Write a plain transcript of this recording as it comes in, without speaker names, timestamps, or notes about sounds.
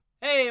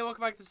Hey,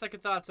 welcome back to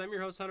Second Thoughts. I'm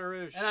your host, Hunter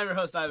Rouge. And I'm your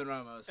host, Ivan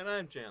Ramos. And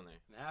I'm Chandler.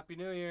 And Happy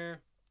New Year.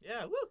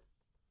 Yeah, woo!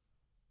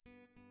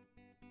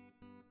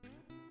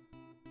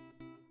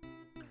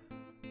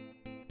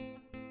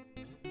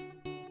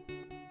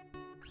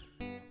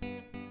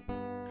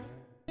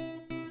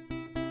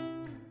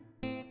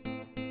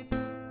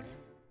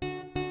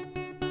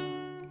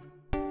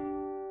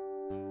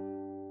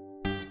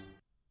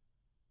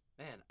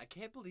 Man, I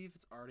can't believe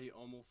it's already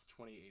almost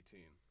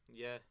 2018.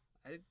 Yeah.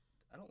 I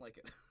don't like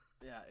it.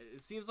 Yeah,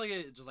 it seems like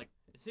it just like...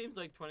 It seems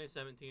like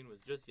 2017 was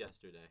just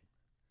yesterday.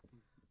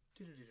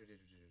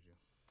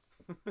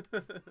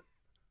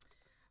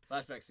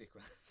 Flashback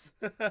sequence.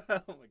 Oh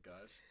my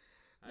gosh.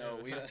 No,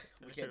 we can't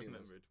do this.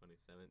 remember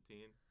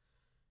 2017.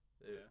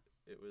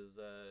 It was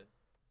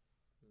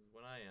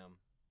when I am.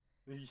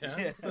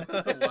 Yeah?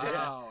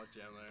 Wow,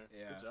 Chandler.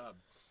 Yeah. Good job.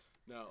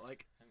 No,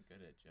 like, I'm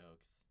good at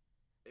jokes.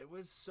 it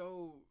was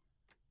so...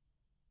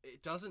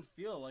 It doesn't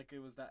feel like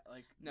it was that,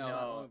 like... No, that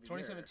long of a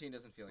 2017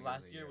 doesn't feel like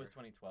Last it year was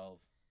was 2012.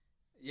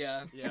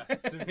 Yeah. year. Yeah,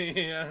 to me,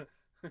 yeah.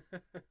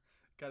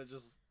 Kind of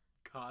just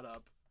caught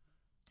up.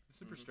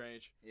 Super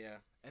strange. Yeah.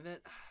 And then,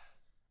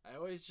 I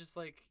always just,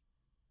 like...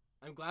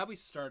 I'm glad we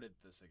started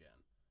this again.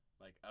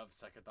 Like, of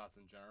Second Thoughts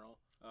in general.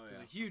 Oh,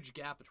 There's yeah. a huge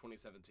gap of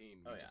 2017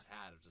 we Oh, yeah. just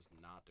had of just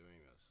not doing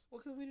this. Well,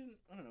 because we didn't,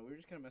 I don't know, we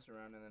were just kind of messing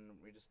around and then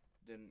we just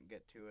didn't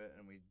get to it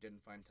and we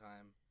didn't find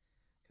time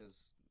because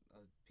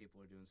other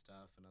people are doing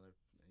stuff and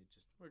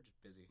we're just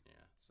busy.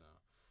 Yeah, so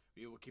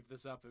we will keep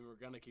this up and we're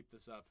going to keep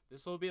this up.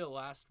 This will be the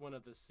last one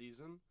of this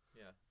season.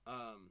 Yeah.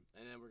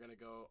 And then we're going to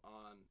go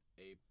on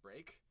a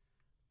break.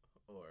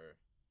 Or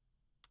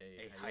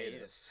A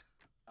hiatus.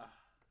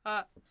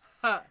 Ha,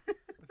 ha.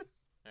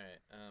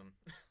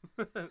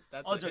 Alright,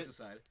 That's All a jokes hint,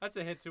 aside. that's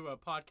a hint to a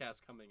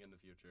podcast coming in the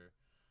future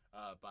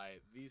by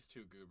these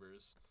two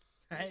goobers.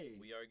 Hey.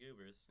 we are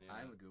goobers. Yeah.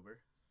 I'm a goober.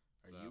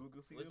 Are So, you a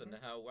goofy Listen goober?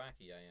 to how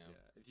wacky I am.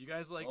 Yeah. If you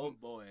guys like Oh,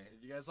 boy.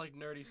 if you guys like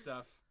nerdy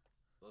stuff,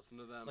 listen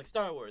to them. Like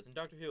Star Wars and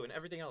Doctor Who and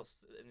everything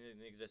else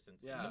in existence.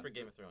 Yeah. Except for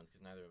Game of Thrones,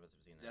 because neither of us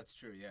have seen that. That's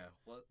true, yeah.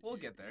 We'll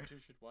get there. You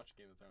two should watch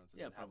Game of Thrones and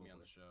Yeah, have me on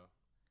probably. the show.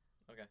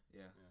 Okay.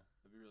 Yeah. Yeah,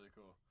 that'd be really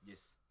cool.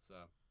 Yes. So,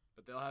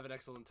 but they'll have an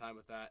excellent time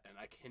with that, and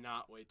I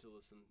cannot wait to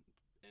listen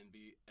and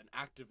be an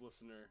active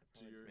listener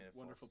to I your made a false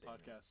wonderful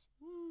statement. podcast.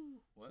 Woo.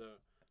 What? So,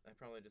 I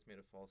probably just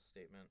made a false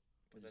statement.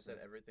 Because I What'd you said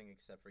say? everything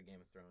except for Game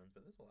of Thrones,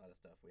 but there's a lot of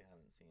stuff we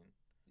haven't seen.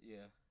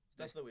 Yeah.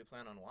 Stuff that we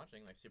plan on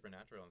watching, like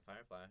Supernatural and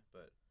Firefly,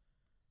 but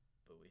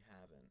we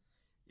haven't.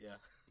 Yeah.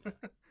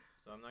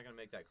 So I'm not gonna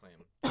make that claim.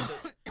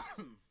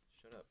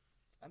 Shut up.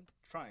 I'm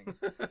trying.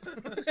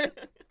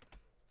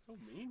 so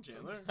mean, I'm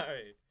Chandler.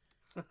 sorry.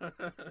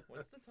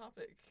 What's the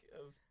topic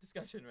of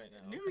discussion right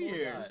now? New Come on,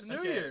 Year's. guys. New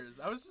Okay. Year's.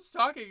 I was just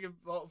talking.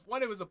 Well,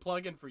 one, it was a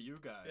plug-in for you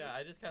guys. Yeah,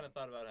 I just kind of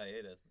thought about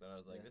hiatus, and then I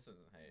was like, Yeah. this isn't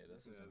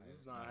hiatus. Yeah, isn't this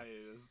is hiatus. not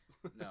hiatus.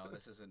 No,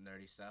 this isn't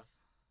nerdy stuff.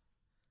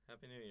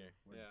 Happy New Year.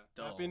 We're Yeah.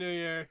 dull. Happy New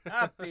Year.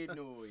 Happy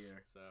New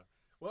Year. So,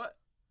 what?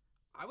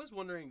 I was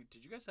wondering,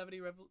 did you guys have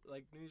any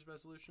like New Year's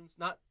resolutions?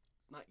 Not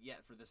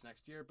yet for this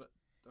next year, but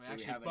Do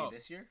actually we have both. any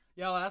this year?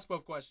 Yeah, I'll ask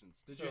both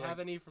questions. Did So, you have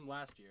like- any from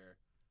last year?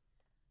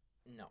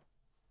 No.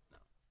 No.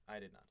 I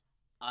did not.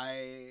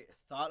 I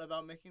thought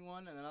about making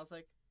one, and then I was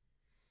like,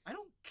 I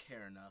don't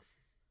care enough,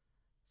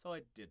 so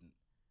I didn't.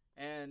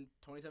 And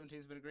 2017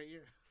 has been a great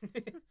year.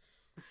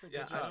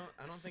 Yeah, Good job.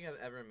 I don't think I've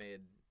ever made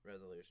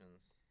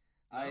resolutions.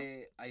 No?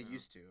 I No.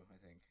 used to, I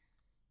think.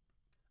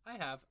 I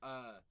have.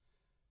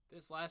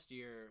 This last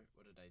year,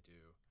 what did I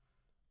do?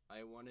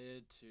 I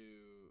wanted to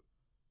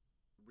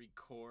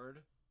record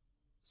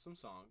some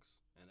songs,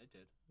 and I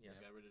did. Yes.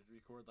 I got to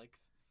record like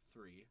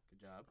 3 Good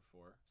job.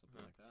 or 4,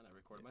 something Mhm. like that. And I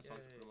recorded my songs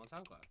and put them on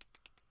SoundCloud.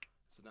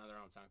 So now they're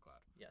on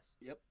SoundCloud. Yes.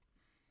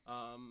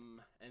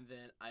 And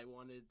then I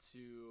wanted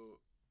to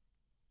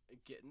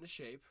get into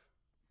shape.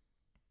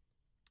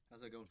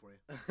 How's that going for you?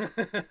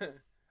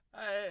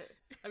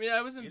 I mean,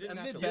 I was You in didn't I'm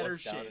have in to better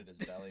look down shape. at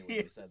his belly when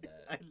you said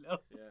that. know.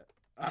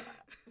 Yeah.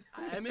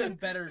 I'm in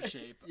better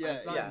shape. Yeah,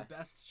 It's not yeah. in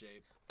best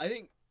shape. I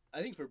think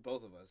for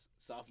both of us,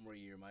 sophomore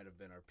year might have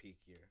been our peak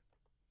year.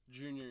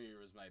 Junior year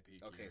was my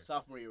peak Okay, year.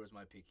 sophomore year was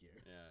my peak year.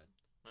 Yeah.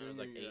 When I was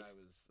Junior like year, 8. I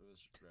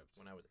was ripped.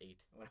 When I was 8.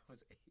 When I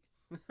was 8.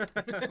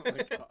 Oh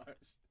my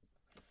gosh.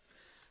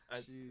 I-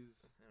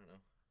 Jeez. I don't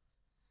know.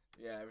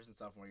 Yeah, ever since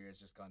sophomore year, it's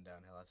just gone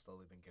downhill. I've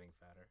slowly been getting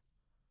fatter.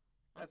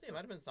 Honestly, it might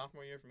have been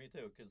sophomore year for me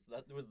too, because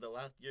that was the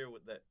last year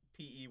that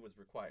PE was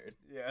required,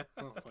 Yeah.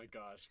 Oh my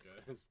gosh,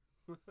 guys.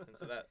 and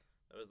so that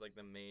was like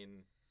the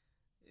main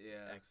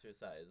Yeah.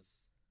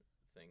 exercise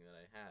thing that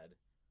I had,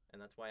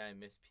 and that's why I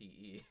miss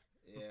PE.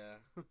 Yeah.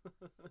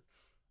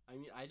 I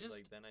mean, I just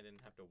Like then I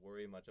didn't have to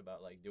worry much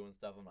about like doing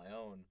stuff on my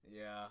own.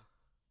 Yeah.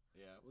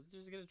 yeah. Well,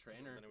 just get a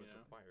trainer. And then it was you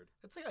know? required.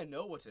 It's like I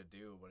know what to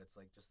do, but it's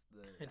like just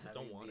the I just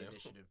don't having want the to.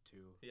 initiative to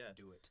Yeah.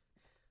 do it.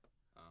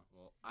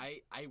 Well,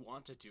 I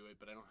want to do it,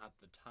 but I don't have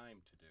the time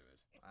to do it.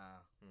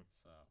 Ah.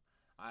 So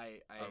I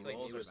It's like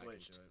will you get back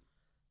switched. into it.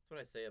 That's what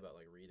I say about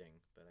like reading,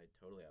 but I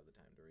totally have the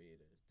time to read.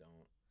 I just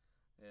don't,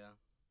 Yeah.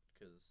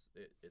 because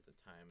it's a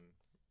time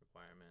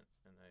requirement,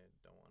 and I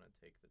don't want to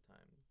take the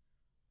time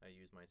I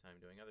use my time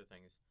doing other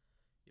things,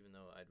 even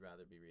though I'd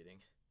rather be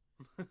reading.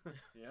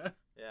 Yeah.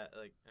 Yeah,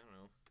 like I don't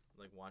know,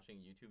 like watching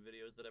YouTube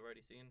videos that I've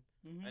already seen.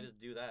 Mm-hmm. I just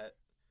do that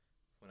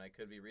when I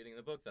could be reading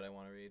the book that I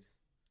want to read.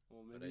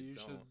 Well, But maybe I you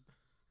don't.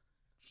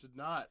 should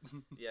not.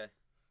 Yeah,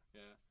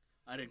 Yeah.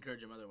 I'd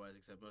encourage him otherwise,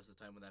 except most of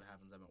the time when that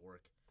happens, I'm at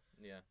work.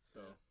 yeah. So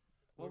Yeah.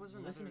 What What was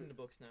was listening another-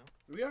 to books now?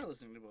 we are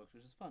listening to books,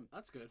 which is fun.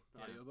 That's good.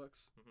 Yeah.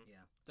 Audiobooks.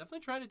 Yeah.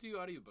 Definitely try to do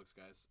audiobooks,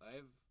 guys.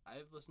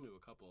 I've listened to a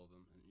couple of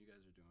them, and you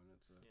guys are doing it.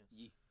 So,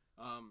 Yes.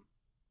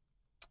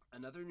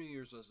 another New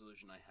Year's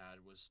resolution I had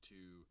was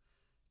to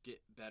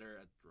get better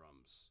at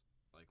drums,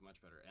 like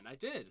much better, and I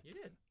did. You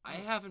did. I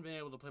haven't been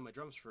able to play my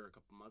drums for a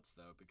couple months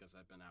though because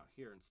I've been out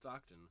here in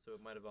Stockton. So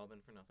it might have all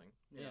been for nothing.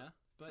 Yeah,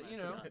 but Might you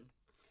have know, forgotten.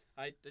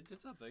 I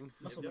did something.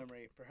 Muscle Yep.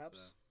 memory, perhaps.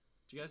 So,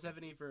 do you guys have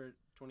any for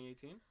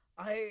 2018?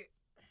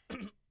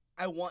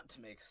 I want to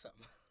make some.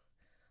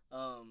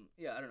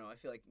 Yeah, I don't know. I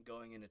feel like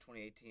going into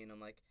 2018, I'm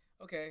like,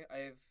 okay,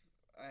 I've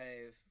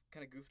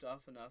kind of goofed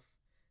off enough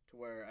to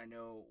where I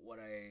know what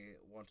I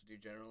want to do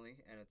generally,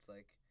 and it's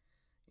like,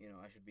 you know,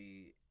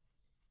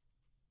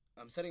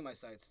 I'm setting my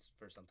sights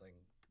for something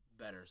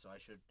better, so I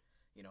should,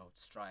 you know,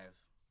 strive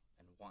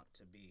and want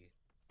to be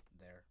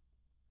there.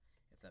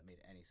 If that made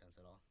any sense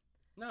at all.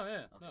 No,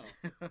 yeah,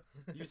 Okay. no.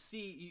 You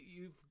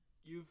see,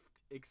 you've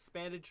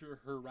expanded your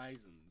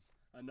horizons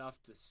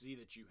enough to see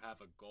that you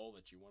have a goal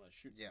that you want to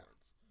shoot Yeah.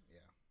 towards.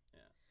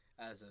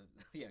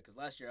 Because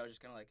last year I was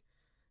just kind of like,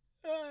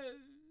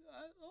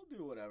 I'll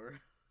do whatever.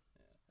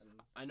 Yeah. And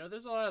I know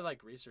there's a lot of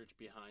like research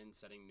behind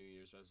setting New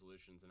Year's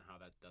resolutions and how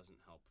that doesn't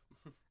help.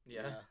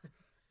 Yeah.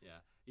 Yeah,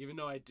 even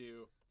though I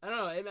don't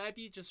know, it might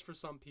be just for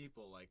some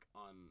people, like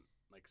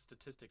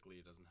statistically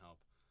it doesn't help.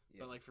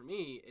 yeah. But like for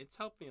me, it's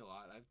helped me a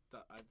lot.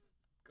 I've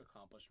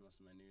accomplished most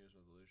of my New Year's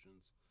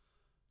resolutions.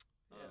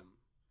 Yeah.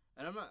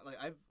 And I'm not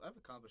like I've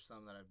accomplished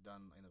some that I've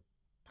done in the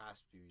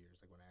past few years,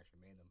 like when I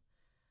actually made them.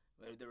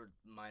 There were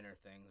minor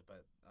things,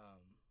 but I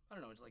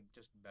don't know,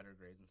 just better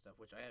grades and stuff,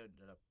 which I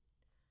ended up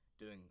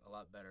doing a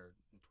lot better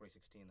in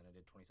 2016 than I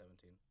did 2017,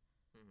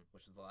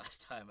 which was the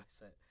last time I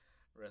set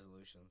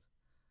resolutions.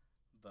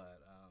 But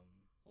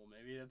Well,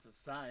 maybe that's a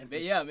sign. but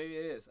yeah, maybe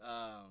it is.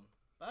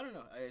 But I don't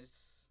know. I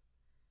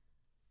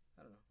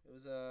don't know. It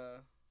was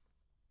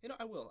you know,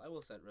 I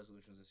will set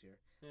resolutions this year.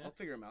 Yeah. I'll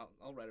figure them out.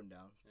 I'll write them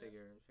down. Yeah.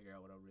 Figure out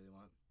what I really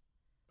want.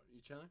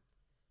 You chilling?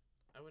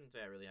 I wouldn't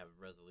say I really have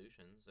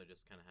resolutions. I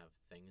just kind of have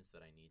things that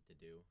I need to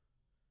do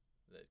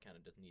that kind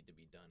of just need to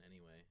be done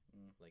anyway.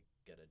 Mm. Like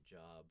get a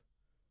job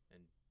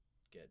and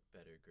get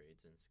better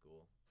grades in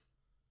school.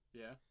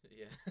 Yeah.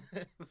 Yeah.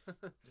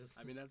 Just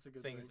I mean, that's a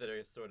good things thing. that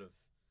are sort of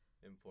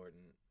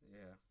important.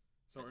 Yeah.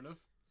 Sort of.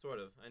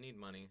 Sort of. I need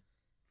money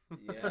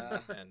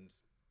Yeah. and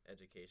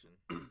education,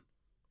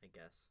 I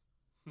guess.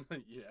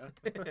 Yeah.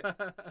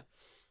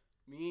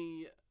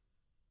 Me,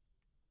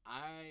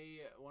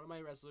 one of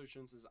my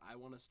resolutions is I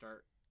want to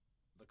start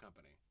the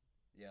company.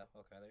 Yeah.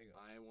 Okay. There you go.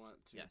 I want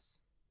to Yes.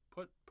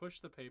 push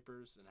the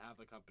papers and have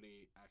the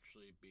company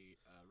actually be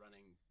a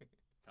running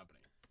company.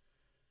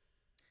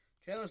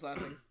 Chandler's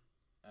laughing.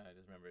 I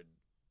just remembered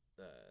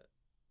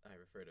I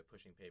refer to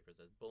pushing papers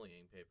as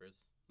bullying papers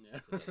Yeah.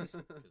 because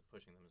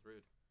pushing them is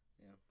rude.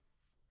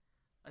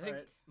 I think.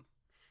 Alright.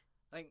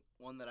 I think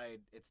one that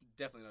it's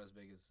definitely not as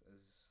big as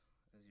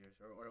yours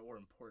or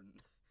important.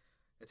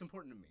 It's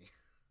important to me.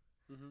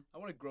 Mhm. I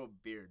want to grow a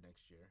beard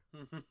next year.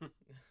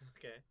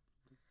 Okay.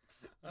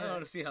 I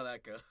want to see how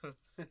that goes.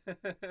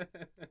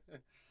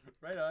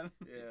 Right on.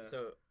 Yeah.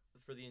 So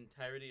for the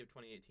entirety of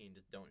 2018,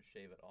 just don't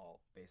shave at all.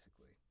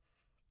 basically.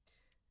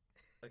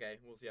 Okay,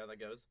 we'll see how that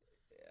goes.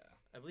 Yeah.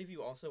 I believe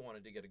you also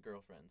wanted to get a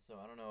girlfriend, so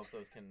I don't know if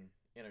those can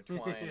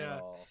intertwine Yeah.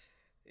 at all.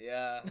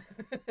 Yeah.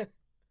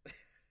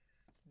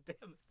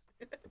 Damn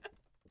it.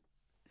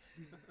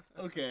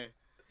 Okay.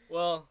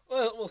 Well,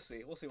 we'll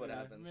see. We'll see what Yeah,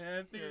 happens. Man,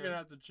 I think you're gonna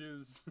have to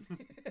choose.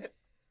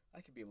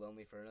 I could be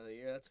lonely for another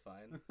year. That's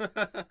fine.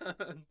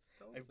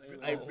 Don't say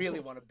I that. really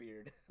want a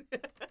beard.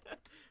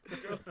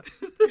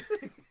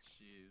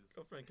 Jeez.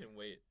 Girlfriend can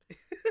wait.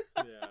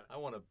 Yeah. I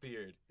want a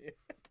beard.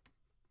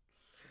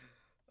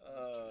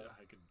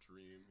 I could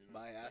dream. You know?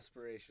 My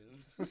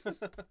aspirations.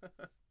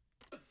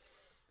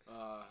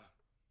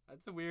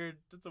 That's a weird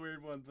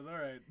one, but all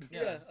right.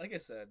 Yeah, like I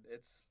said, I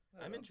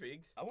I'm don't know.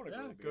 intrigued. I want to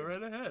grow Yeah, a go beard.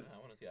 right ahead. I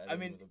want to see I Ivan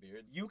mean, with a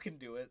beard. You can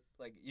do it.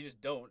 Like you just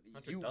don't.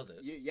 Hunter you does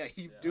it. You Yeah,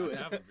 do I it,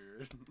 have a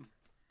beard.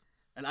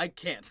 and I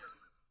can't.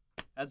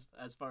 as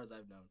far as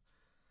I've known.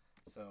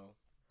 So,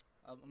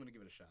 I'm gonna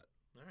give it a shot.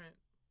 All right.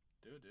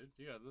 Dude,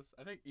 you got this.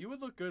 I think you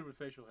would look good with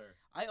facial hair.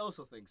 I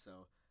also think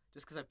so,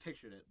 just because I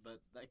pictured it,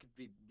 but that could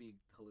be me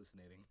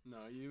hallucinating.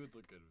 No, you would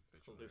look good with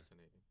facial hair.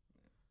 Hallucinating.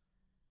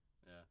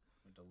 Yeah.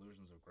 With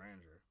delusions of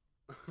grandeur.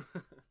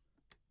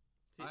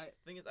 See,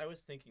 thing is, I was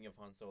thinking of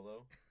Han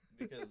Solo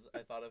because I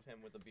thought of him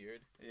with a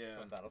beard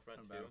Yeah. from Battlefront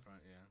From 2.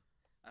 Battlefront, yeah.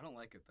 I don't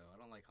like it though. I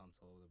don't like Han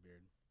Solo with a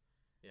beard.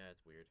 Yeah,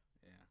 it's weird.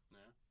 Yeah.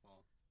 Yeah.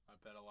 Well, I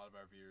bet a lot of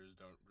our viewers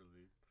don't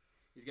really.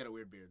 He's got a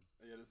weird beard.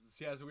 Yeah,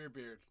 he has a weird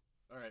beard.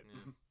 All right.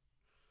 Yeah.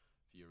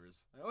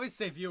 Viewers. I always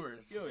say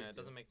viewers. You always Yeah, it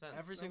do. doesn't make sense.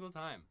 Every single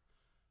time.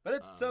 But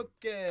it's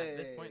okay. At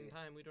this point in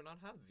time, we do not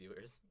have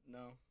viewers.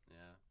 No.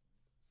 Yeah.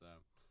 So,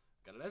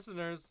 got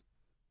listeners.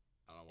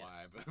 I don't know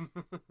why, but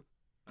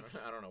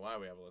I don't know why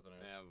we have listeners.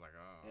 yeah, I was like,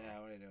 oh. Yeah,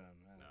 what are you doing?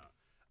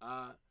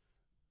 No.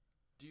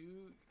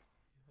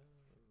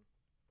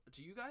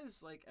 Do you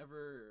guys like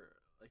ever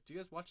like? Do you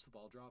guys watch the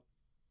ball drop?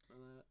 Or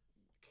that?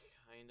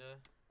 Kinda.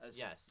 As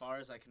Yes. far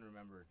as I can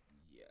remember,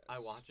 yes. I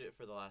watch it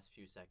for the last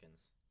few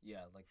seconds.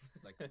 Yeah, like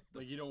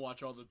Like you don't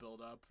watch all the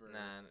build up for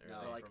Nah,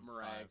 No, or like from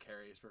Mariah 5.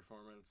 Carey's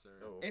performance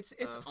or Oh. it's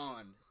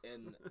on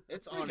and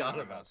it's on. Forgot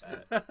our about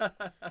house.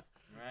 that.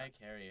 Mariah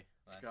Carey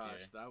last Gosh,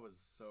 year. that was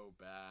so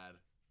bad.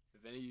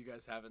 If any of you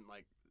guys haven't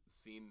like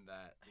seen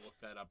that, look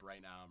that up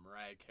right now.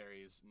 Mariah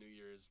Carey's New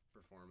Year's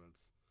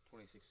performance.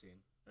 2016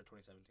 or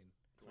 2017.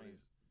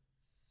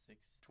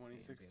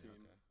 2016. Okay. All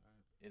right.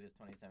 It is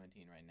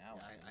 2017 right now.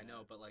 Yeah, I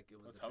know, but like it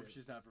was. Let's hope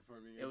she's not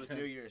performing. It was again.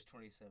 New Year's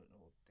 27.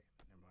 Oh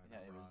damn! Never mind. Yeah,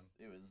 I'm it wrong. was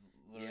literally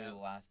Yeah. the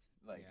last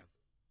like Yeah.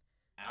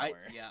 hour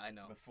I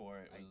know. before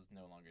it I- was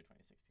no longer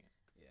 2016.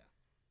 Yeah.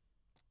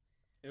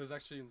 It was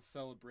actually in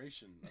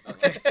celebration. Of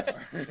the Okay.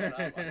 last hour.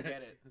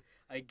 Shut up,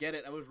 I get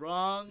it. I was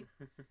wrong,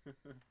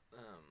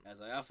 Um,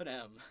 as I often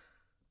am.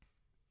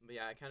 but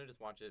yeah, I kind of just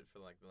watch it for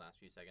like the last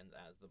few seconds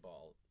as the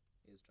ball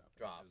Is dropping.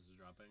 drops. It was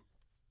dropping,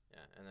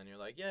 Yeah, and then you're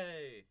like,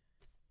 "Yay,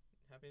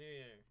 Happy New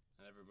Year!"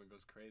 and everyone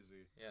goes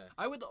crazy. Yeah,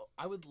 I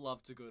would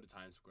love to go to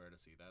Times Square to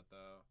see that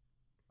though.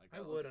 Like I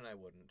that would looks- and I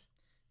wouldn't.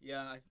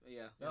 Yeah.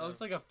 That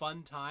looks like a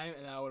fun time,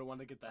 and I would want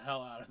to get the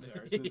hell out of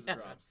there as soon as Yeah. it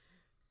drops.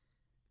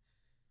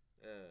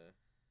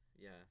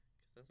 Yeah,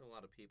 'cause that's a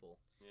lot of people.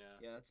 Yeah.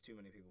 Yeah, that's too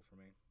many people for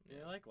me.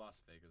 Yeah, like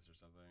Las Vegas or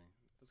something.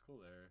 That's cool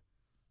there.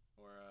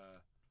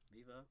 Or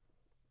Viva.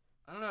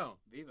 I don't know.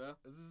 Viva.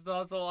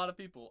 That's a lot of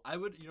people. I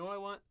would. You know what I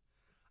want?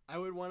 I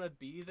would want to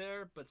be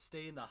there, but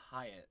stay in the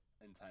Hyatt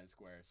in Times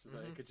Square, so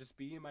that I Mhm. could just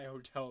be in my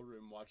hotel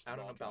room, watch the Out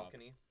ball on a drop,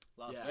 balcony.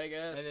 Las Yeah,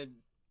 Vegas. and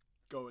then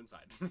go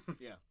inside.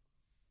 Yep.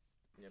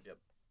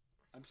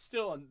 I'm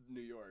still in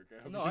New York.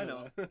 I hope No, you I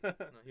know.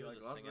 that. No, he was Like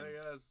just Las singing.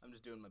 Vegas. I'm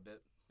just doing my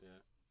bit. Yeah.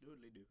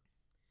 Doodly doo.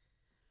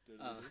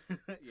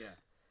 Doodly-doo. Yeah.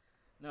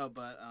 No,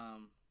 but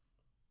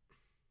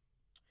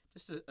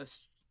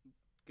just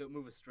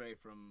move astray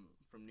from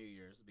New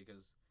Year's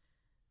because,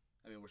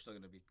 I mean, we're still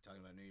going to be talking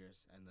about New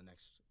Year's and the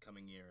next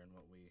coming year and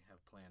what we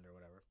have planned or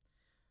whatever.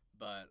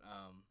 But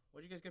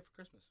what did you guys get for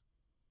Christmas?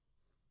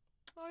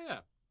 Oh yeah,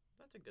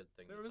 That's a good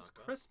thing. there to was talk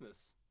about.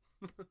 Christmas.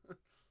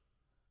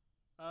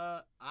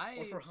 Or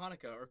I for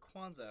Hanukkah or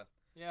Kwanzaa?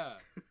 yeah.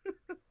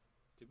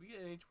 Did we get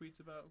any tweets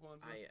about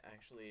Kwanzaa? I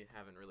actually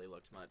haven't really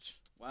looked much.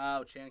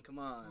 Wow, Chan, come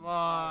on. Come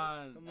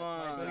on. Come That's my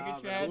on. job, Gotta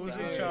get your and head Who's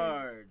in down.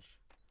 charge?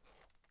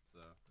 So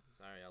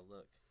Sorry, I'll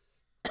look.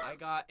 I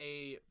got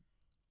a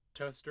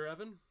toaster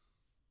oven,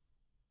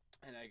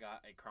 and I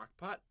got a crock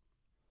pot,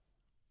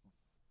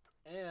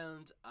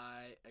 and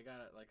I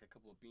got like a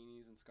couple of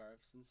beanies and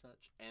scarves and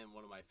such. And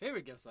one of my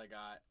favorite gifts I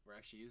got, we're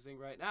actually using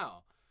right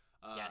now.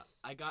 Yes.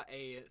 I got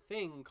a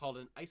thing called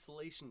an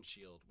isolation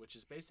shield, which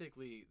is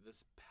basically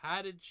this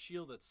padded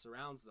shield that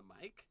surrounds the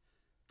mic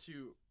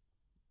to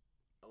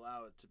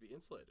allow it to be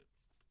insulated.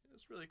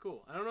 It's really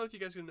cool. I don't know if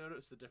you guys can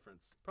notice the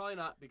difference. Probably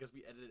not because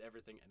we edited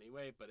everything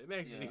anyway, but it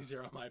makes it Yeah.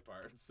 easier on my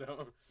part.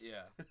 So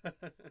Yeah.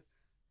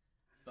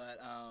 But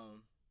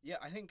yeah,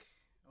 I think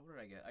what did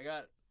I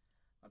get?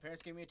 My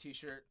parents gave me a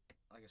T-shirt,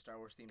 like a Star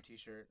Wars themed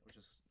T-shirt, which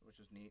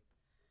was neat.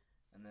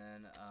 And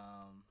then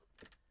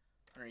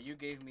Hunter, you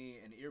gave me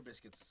an Ear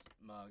Biscuits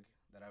mug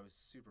that I was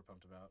super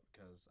pumped about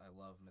because I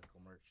love mythical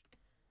merch.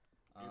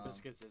 Ear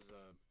Biscuits is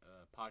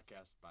a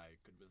podcast by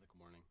Good Mythical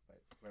Morning.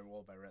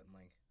 by Rhett and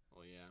Link.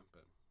 Well, yeah,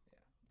 but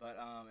But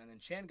and then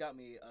Chan got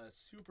me a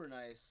super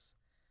nice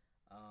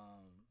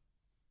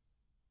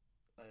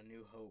a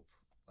New Hope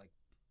like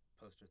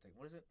poster thing.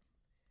 What is it?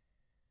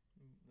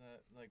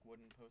 That like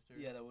wooden poster.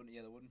 Yeah, the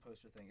wooden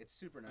poster thing. It's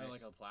super nice. oh,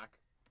 like a plaque.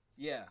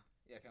 Yeah,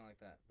 kind of like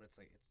that. But it's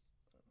like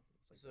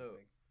So,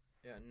 big.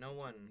 Yeah, It's no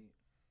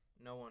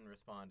really one neat.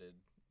 responded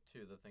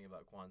to the thing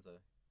about Kwanzaa.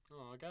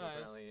 Oh, So guys.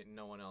 apparently,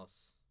 no one else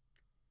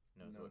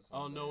knows No. what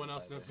Oh, Kwanzaa no one is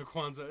else either. knows what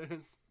Kwanzaa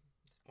is.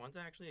 Does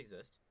Kwanzaa actually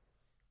exist?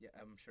 Yeah,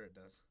 I'm sure it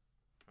does.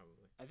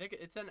 Probably. I think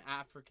it's an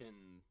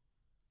African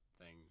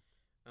thing.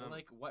 But,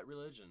 like, what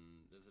religion?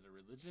 Is it a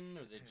religion,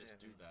 or they just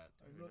do that?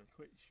 I'm not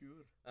quite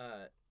sure.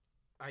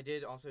 I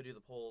did also do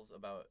the polls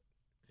about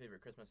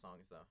favorite Christmas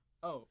songs, though.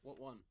 Oh, what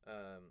one?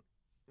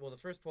 Well, the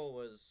first poll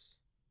was,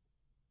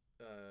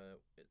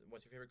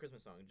 what's your favorite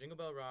Christmas song? Jingle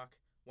Bell Rock,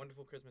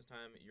 Wonderful Christmas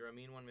Time, You're a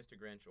Mean One, Mr.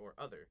 Grinch, or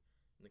Other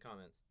in the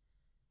comments.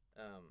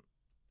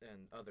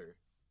 And Other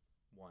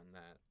won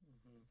that.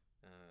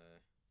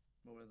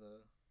 What were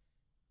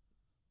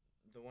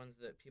The ones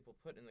that people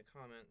put in the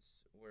comments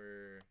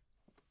were,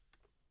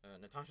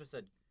 Natasha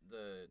said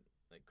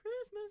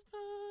Christmas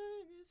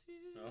time is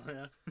here. Oh,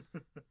 yeah.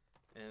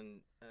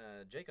 And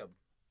Jacob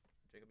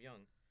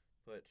Young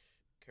put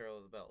Carol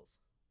of the Bells.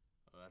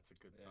 Oh, that's a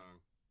good Yeah.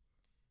 song.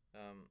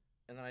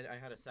 And then I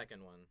had a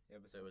second one. Yeah,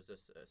 but So it was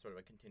just sort of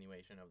a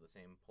continuation of the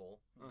same poll,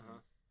 Uh-huh.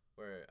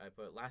 where I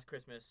put Last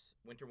Christmas,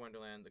 Winter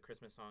Wonderland, The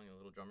Christmas Song, and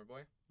Little Drummer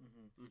Boy.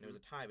 Mm-hmm. And there was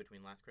a tie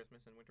between Last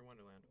Christmas and Winter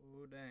Wonderland.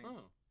 Oh dang.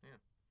 Oh. Yeah.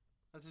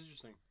 That's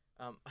interesting.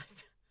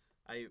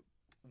 I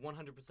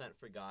 100%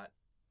 forgot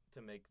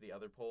to make the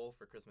other poll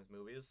for Christmas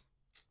movies.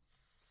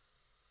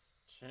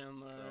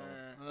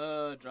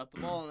 Chandler. Drop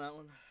the ball on that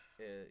one.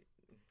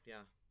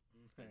 Yeah.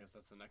 I guess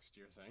that's a next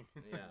year thing.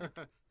 Yeah.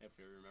 If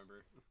you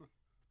remember.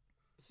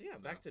 So yeah,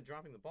 back to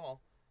dropping the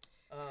ball.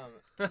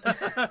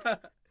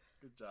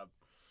 Good job.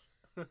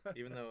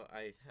 Even though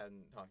I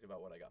hadn't talked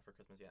about what I got for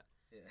Christmas yet.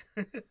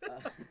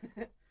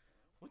 Yeah.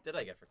 What did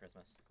I get for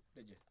Christmas?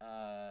 Did you?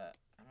 I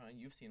don't know.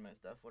 You've seen my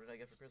stuff. What did I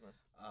get for Christmas?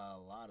 A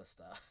lot of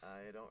stuff.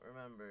 I don't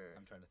remember.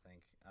 I'm trying to think.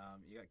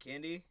 You got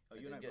candy? Oh,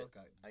 you and I did both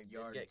got I did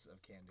yards get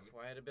of candy.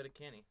 Quite a bit of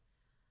candy.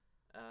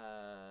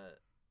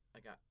 I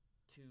got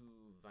 2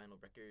 vinyl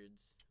records,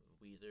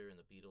 Weezer and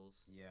the Beatles,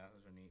 Yeah,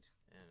 those are neat.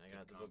 and I Good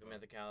got the Book of combo.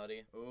 Mythicality.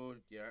 Oh,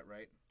 yeah,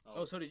 right.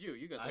 Oh, so did you.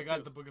 You got that I got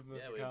too. the Book of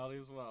Yeah, Mythicality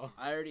as well.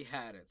 I already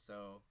had it,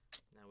 so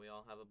Now we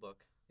all have a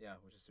book. yeah,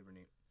 which is super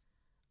neat.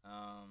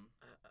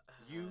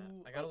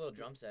 I got a little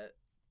drum set,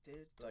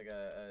 Did like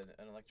an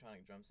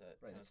electronic drum set.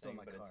 Right, kinda it's still in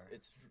thing, my but car.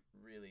 it's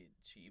really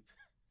cheap.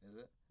 Is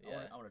it?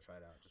 Yeah. I want to try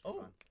it out just for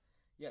Oh. fun.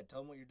 Yeah,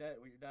 tell them what your dad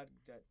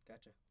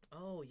gotcha.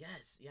 Oh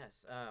yes.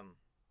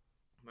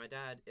 My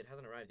dad. It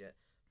hasn't arrived yet,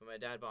 but my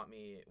dad bought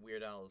me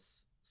Weird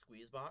Al's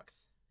Squeeze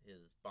Box,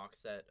 his box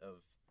set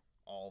of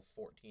all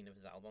 14 of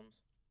his albums.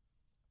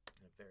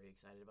 And I'm very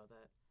excited about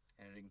that.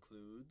 And it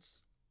includes.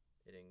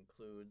 It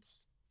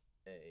includes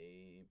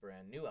a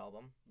brand new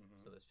album,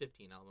 Mhm. so there's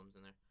 15 albums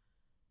in there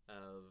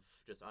of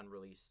just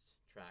unreleased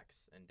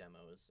tracks and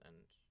demos and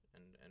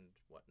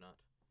whatnot.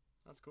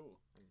 That's cool.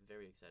 I'm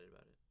very excited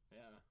about it.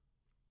 Yeah.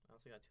 I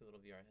also got 2 little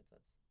VR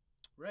headsets,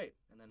 Right,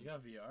 and then You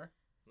got VR?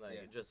 like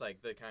Yeah. just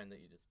like the kind that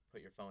you just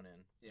put your phone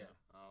in. yeah.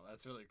 Oh,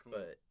 that's really cool.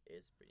 But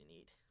it's pretty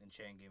neat. And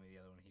Chan gave me the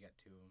other one. He got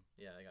 2 of them.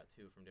 Yeah, I got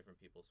 2 from different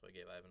people, so I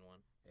gave Ivan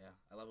 1. Yeah,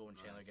 I love it when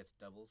Chandler Nice. gets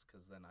doubles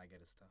because then I get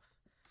his stuff.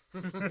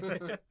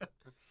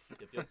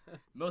 Yep.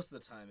 Most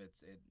of the time, it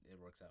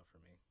works out for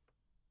me.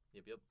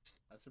 Yep.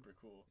 That's super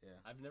cool. Yeah.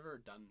 I've never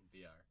done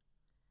VR.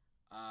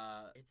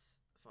 It's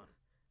fun.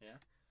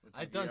 Once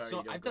I've you done VR, you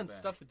don't I've go done back.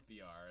 stuff with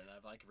VR, and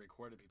I've like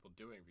recorded people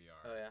doing VR.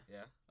 Oh yeah.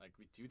 Yeah. Like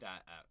we do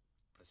that at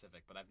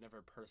Pacific, but I've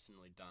never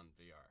personally done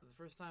VR. The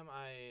first time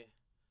I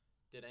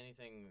did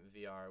anything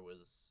VR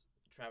was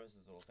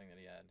Travis's little thing that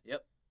he had.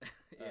 Yep.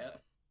 yeah. Uh,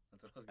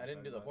 That's what I was. I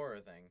didn't do the about. horror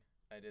thing.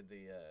 I did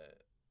the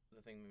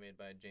thing made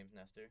by James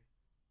Nestor.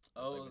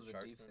 Oh, like, with the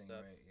sharks deep and thing,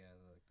 stuff. right? Yeah,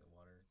 like the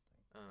water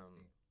thing. Um,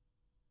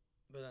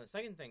 But then the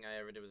second thing I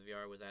ever did with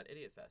VR was at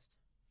Idiot Fest.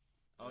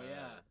 Oh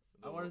yeah,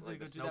 the, I wanted to like,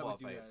 go the do that snowball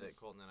with you fight guys. that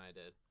Colton and I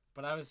did.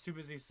 but I was too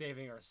busy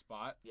saving our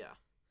spot. Yeah.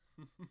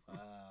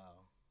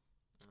 Wow.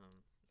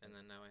 And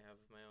then now I have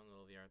my own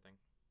little VR thing.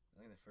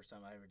 I think the first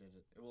time I ever did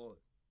it. Well,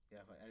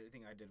 yeah.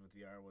 Anything I did with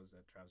VR was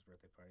at Travis'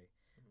 birthday party,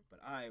 Mhm. but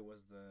I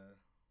was the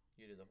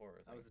You did the horror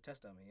thing. I was the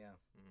test dummy. Yeah.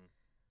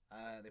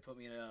 Mhm. They put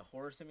me in a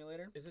horror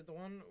simulator. Is it the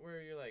one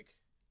where you're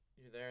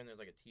there and there's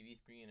like a TV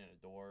screen and a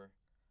door?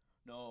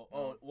 No. No.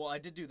 Oh, well, I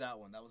did do that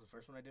one. That was the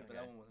first one I did, but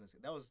that Okay. one wasn't.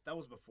 That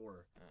was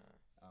before.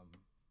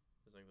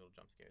 There's like little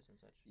jump scares and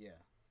such. Yeah.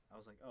 I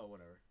was like, oh,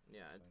 whatever.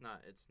 Yeah, That's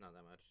it's not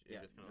that much. You're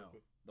Yeah, just kind no.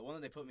 of The one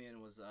that they put me in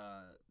was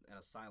an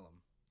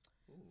asylum.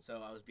 ooh.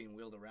 So I was being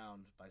wheeled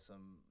around by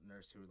some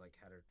nurse who like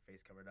had her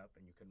face covered up,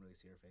 and you couldn't really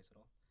see her face at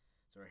all.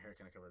 So her hair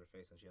kind of covered her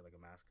face, and she had like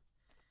a mask.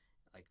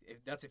 Like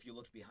if you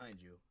looked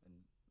behind you, and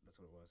that's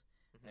what it was.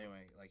 Mhm.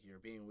 Anyway, like you're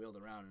being wheeled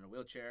around in a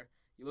wheelchair.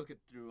 You look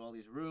through all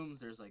these rooms.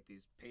 There's like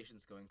these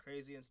patients going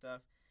crazy and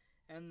stuff,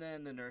 and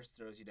then the nurse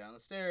throws you down the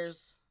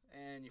stairs,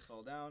 and you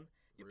fall down.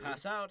 You Rude.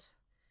 pass out,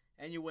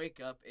 and you wake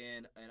up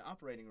in an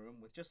operating room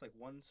with just like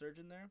one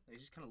surgeon there. He's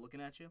just kind of looking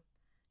at you,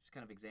 just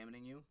kind of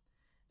examining you,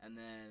 and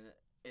then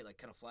it like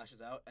kind of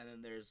flashes out, and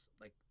then there's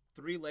like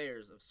 3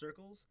 layers of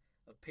circles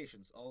of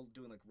patients all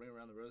doing like ring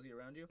around the rosy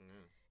around you.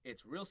 Mm.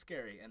 It's real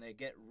scary, and they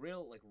get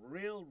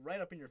real right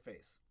up in your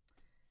face,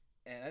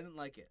 and I didn't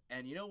like it.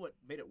 And you know what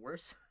made it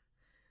worse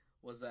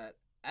was that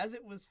as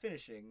it was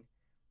finishing,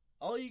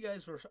 all you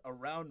guys were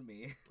around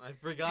me, I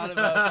forgot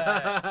about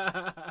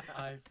that.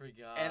 I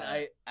forgot.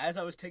 and as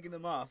I was taking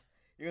them off,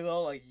 you guys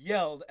all like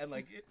yelled and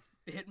like it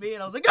hit me,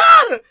 and I was like,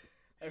 ah!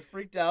 I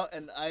freaked out,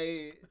 and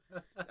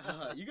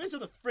you guys are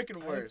the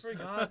freaking worst. I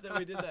forgot that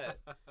we did that.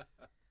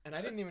 And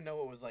I didn't even know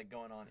what was like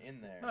going on in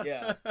there.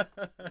 Yeah.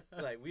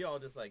 Like we all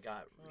just like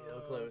got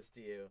real close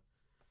to you.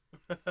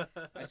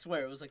 I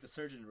swear it was like the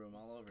surgeon room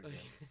all over again,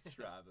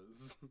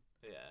 Travis.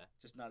 Yeah.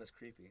 just not as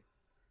creepy.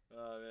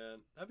 Oh man,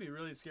 that'd be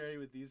really scary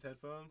with these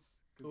headphones.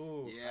 'Cause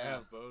Ooh. I Yeah.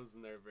 have Bose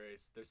and they're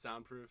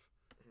soundproof,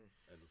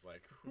 and it's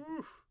like,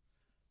 whew,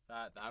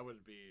 that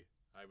would be.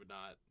 I would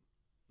not.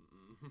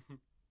 Mm-mm.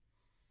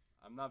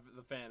 I'm not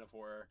the fan of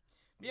horror.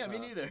 Yeah, me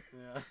neither.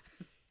 Yeah.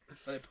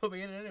 But they put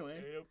me in it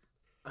anyway. Yep.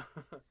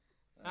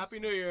 Happy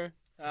New Year.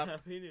 Happy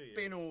New Year.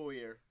 Happy New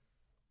Year.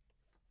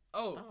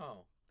 Oh,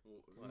 Oh.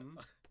 What?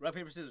 Mhm. rock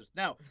paper scissors.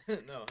 Now.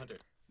 No, Hunter.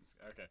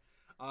 Okay.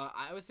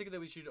 I was thinking that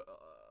we should.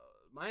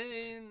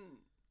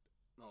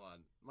 hold on.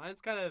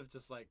 Mine's kind of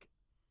just like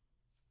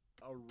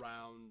a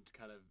round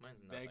kind of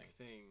Mine's vague nothing.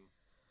 thing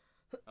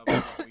of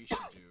what we should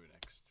do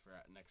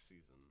next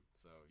season.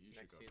 So you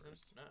should Next go season?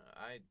 first. No,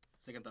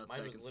 Second thought, mine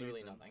second was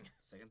literally season. nothing.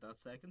 Second thought,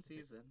 second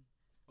season.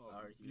 Oh,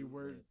 Are you you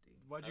were. ready?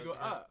 Why'd you I go was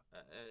gonna- up?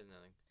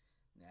 Nothing.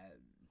 Nah,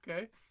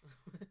 Okay.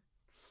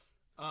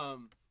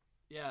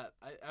 Yeah,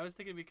 I was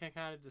thinking we can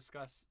kind of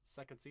discuss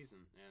second season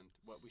and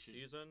what we should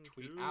Season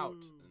tweet 2. out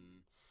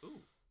and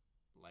Ooh.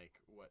 like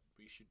what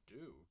we should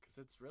do because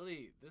it's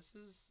really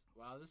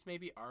this may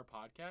be our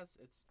podcast.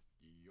 It's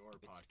your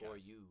It's podcast for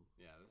you.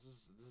 Yeah, this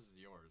is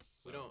yours.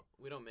 We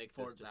so- don't make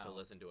For this just to now.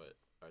 listen to it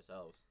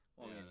ourselves.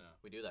 well, I yeah, mean, no.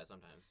 We do that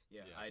sometimes.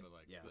 yeah, But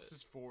like yeah. this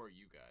is for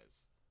you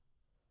guys.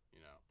 You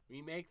know,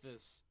 we make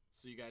this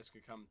so you guys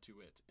could come to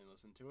it and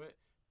listen to it,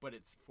 but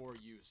it's for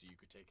you so you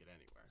could take it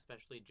anywhere.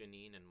 Especially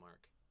Janine and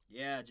Mark.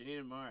 Yeah, Janine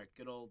and Mark,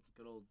 good old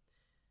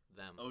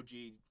Them.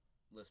 OG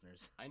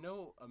listeners. I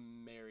know a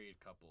married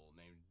couple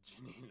named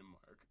Janine and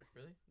Mark.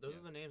 Really? Those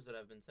Yes. are the names that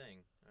I've been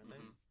saying, aren't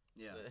Mhm.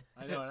 Yeah, they?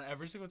 I know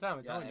every single time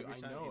I'm Yeah, telling you, every I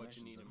time know he a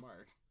mentions Janine and them.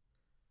 Mark.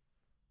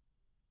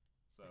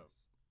 So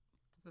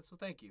Nice. so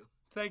thank you.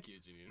 thank you,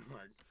 Janine and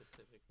Mark.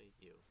 Specifically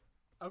you.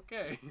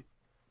 Okay.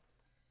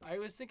 I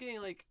was thinking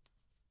like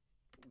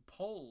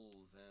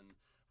polls, and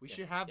we Yes,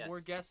 should have yes.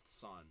 more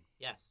guests on.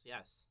 Yes,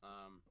 yes.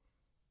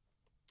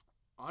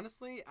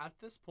 Honestly, at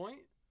this point,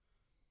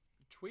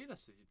 tweet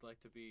us if you'd like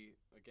to be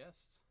a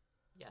guest.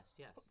 Yes,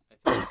 yes. I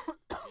think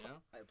you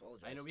know. I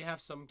apologize. I know we have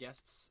some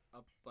guests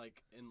up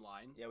like in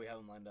line. Yeah, we have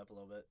them lined up a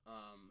little bit.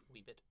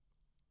 Wee bit.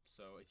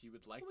 So if you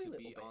would like wee to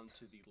little be bit.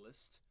 onto the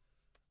list,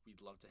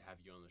 we'd love to have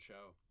you on the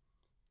show.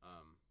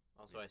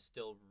 Also, I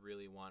still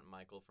really want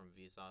Michael from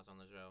Vsauce on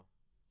the show.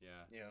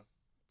 Yeah. Yeah,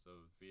 So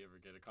if you ever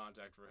get a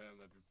contact for him,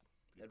 that'd be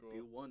that'd cool.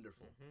 be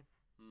wonderful.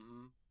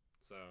 Mm-hmm.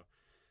 So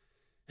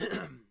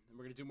and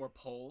we're gonna do more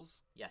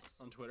polls Yes.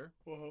 on Twitter.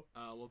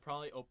 We'll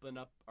probably open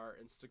up our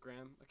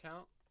Instagram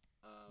account.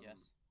 Yes.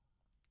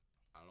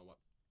 I don't know what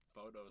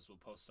photos we'll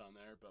post on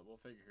there, but we'll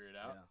figure it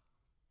Yeah.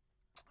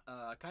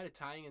 out. Kind of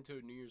tying into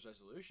a New Year's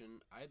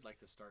resolution, I'd like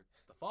to start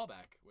the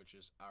Fallback, which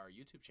is our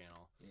YouTube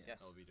channel Yeah. Yes. that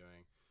we'll be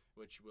doing,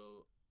 which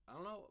will, I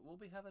don't know, will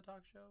we have a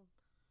talk show?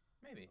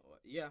 Maybe.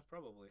 Yeah,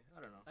 probably.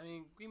 I don't know. I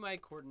mean, we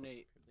might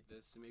coordinate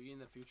this. Maybe in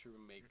the future we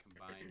may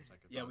combine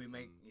second Yeah, we thoughts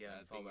make- and yeah,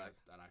 that being Fallback.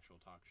 an actual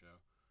talk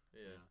show.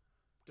 Yeah.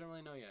 Don't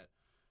really know yet.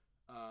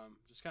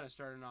 Just kind of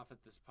starting off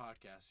at this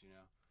podcast, you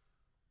know.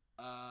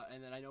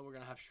 And then I know we're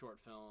gonna have short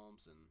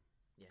films and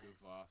Yes.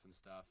 goof off and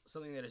stuff.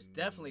 Something that is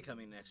definitely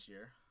coming next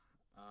year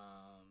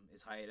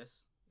is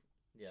hiatus.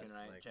 Yes. Jen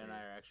like and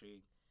I are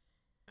actually.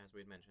 as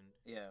we'd mentioned.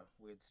 Yeah,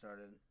 we had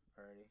started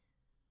already.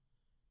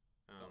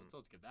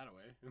 Don't give that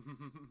away.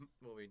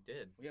 Well, we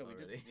did. Yeah, we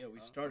already. did. Yeah, we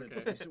Oh, started.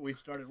 okay. We've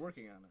started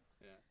working on it.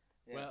 Yeah.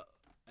 Yeah. Well,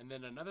 and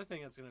then another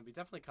thing that's gonna be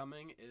definitely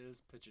coming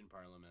is Pigeon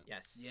Parliament.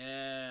 Yes.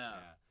 Yeah.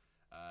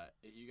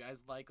 If you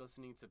guys like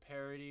listening to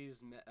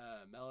parodies,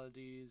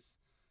 melodies,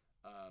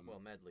 Well,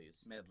 medleys.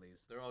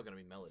 Medleys. They're all gonna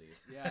be melodies.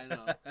 yeah, I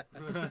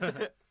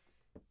know.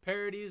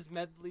 Parodies,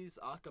 medleys,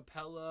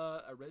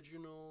 acapella,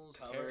 originals,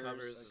 Covers.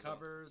 Covers as well.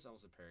 covers. I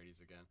almost said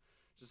parodies again.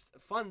 Just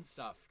fun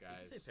stuff, You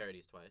guys. can say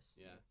parodies twice.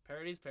 Yeah,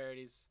 parodies.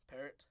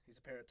 Parrot. He's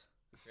a parrot.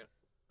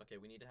 Okay,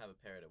 we need to have a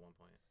parrot at one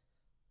point.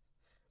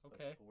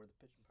 Okay. But we're the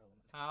Pigeon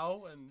Parliament.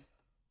 How and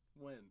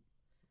when?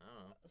 I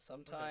don't know.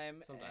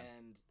 Sometime, sometime.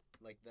 and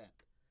like that.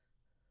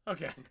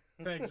 Okay.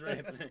 Thanks for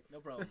answering. No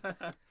problem.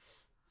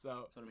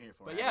 So, That's what I'm here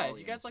for. but I have yeah, all if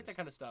you the guys like that answers.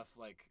 kind of stuff,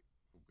 like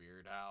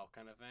Weird Al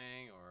kind of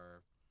thing,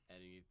 or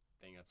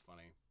anything that's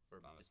funny. Or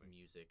just Honestly.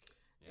 music.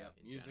 Yeah,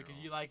 in music. If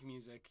general. you like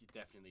music, you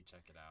definitely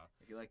check it out.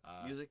 If you like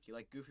Uh, music, you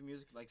like goofy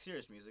music, you like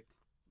serious music,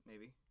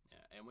 maybe.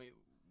 Yeah, and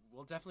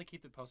we'll definitely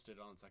keep it posted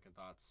on Second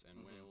Thoughts,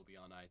 and when it Mhm. will be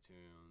on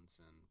iTunes,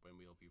 and when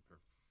we'll be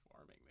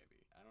performing.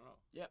 Maybe I don't know.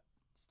 Yep.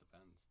 It just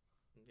depends.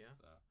 Yeah.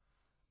 So,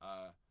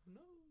 Who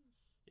knows?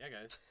 yeah,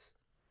 guys.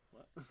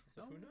 What?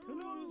 said, who Who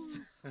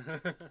knows?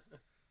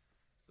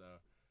 So,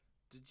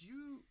 did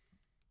you?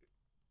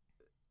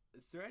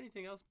 Is there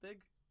anything else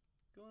big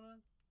going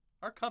on?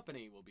 Our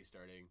company will be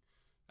starting.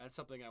 That's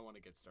something I want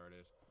to get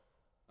started.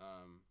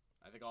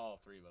 I think all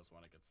three of us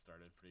want to get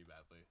started pretty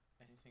badly.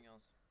 Anything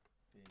else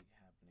big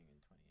happening in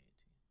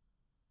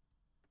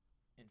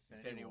 2018?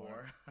 Infinity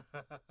War.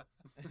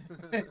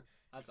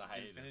 That's a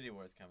hiatus. Infinity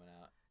War is coming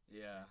out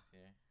Yeah. next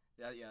year.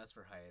 Yeah, that's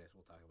for hiatus.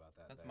 We'll talk about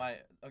that. That's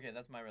there.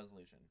 that's my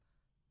resolution.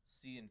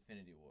 See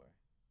Infinity War.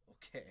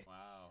 Okay.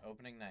 Wow.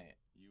 Opening night,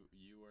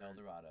 You were. El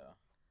Dorado.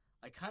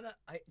 I kind of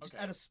just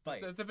Okay. out of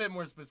spite. It's a bit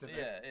more specific.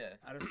 Yeah.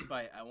 Out of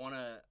spite, I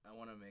wanna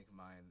make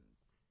mine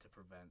to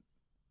prevent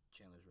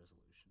Chandler's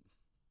resolution.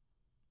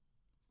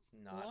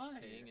 Not Why?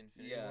 seeing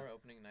Infinity Yeah. War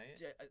opening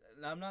night.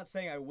 I'm not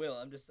saying I will.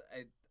 I'm just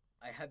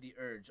I had the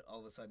urge all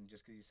of a sudden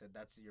just because you said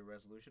that's your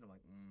resolution. I'm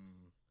like,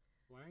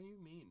 Why are you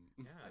mean?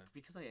 Yeah.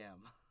 because I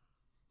am.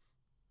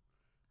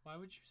 Why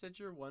would you set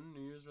your one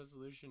New Year's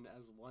resolution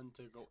as one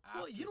to go after?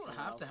 Well, you don't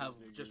someone have to have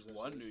else's New just Year's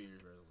one New resolution?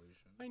 Year's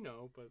resolution. I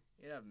know, but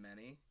You have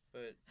many.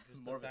 But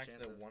just More the of a fact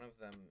chance that of- one of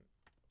them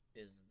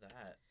is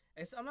that.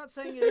 I'm not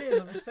saying it is.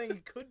 I'm just saying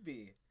it could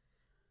be.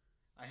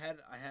 I had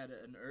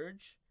an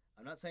urge.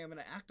 I'm not saying I'm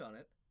gonna act on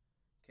it.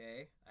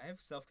 Okay, I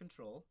have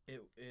self-control.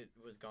 It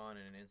was gone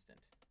in an instant.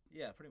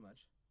 Yeah, pretty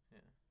much.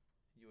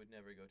 You would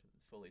never go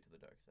fully to the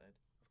dark side.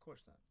 Of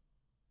course not.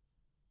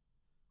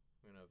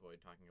 I'm gonna avoid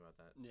talking about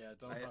that. Yeah,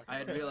 don't talk I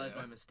had about realized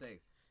that. my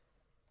mistake.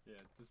 Yeah,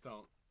 just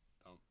don't.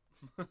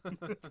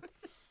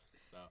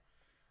 So,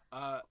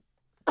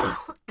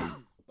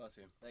 bless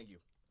you. Thank you.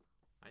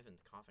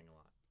 Ivan's coughing a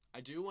lot.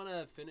 I do want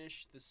to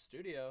finish this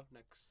studio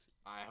next.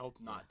 I hope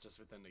not just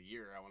within the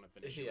year. I want to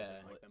finish it Yeah.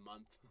 within like the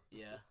month.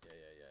 Yeah,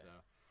 Yeah. So,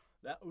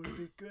 that would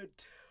be good.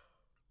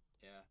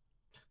 yeah.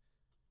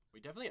 We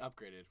definitely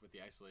upgraded with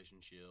the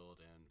isolation shield,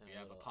 and we And a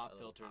have a little- pop a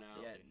little filter pop now.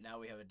 filter. Yeah, now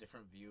we have a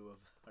different view of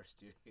our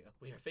studio.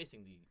 We are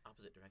facing the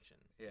opposite direction.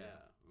 Yeah.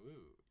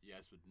 Ooh. You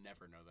guys would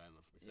never know that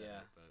unless we said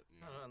Yeah. it, but you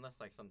No, know. unless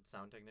like some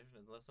sound technician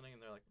is listening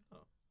and they're like,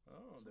 oh,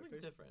 Oh,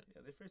 something's different.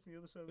 Yeah, they're facing the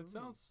other side of the It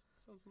room.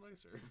 sounds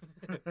nicer.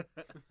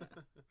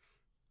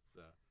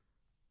 So,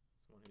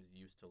 Someone who's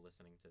used to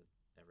listening to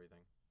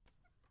everything.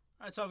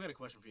 All right, so I've got a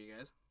question for you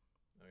guys.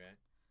 Okay.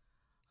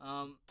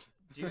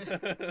 Do you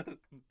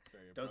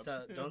very don't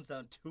abrupt.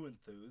 sound too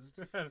enthused.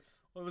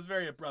 Well, it was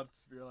very abrupt.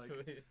 You're like,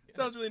 it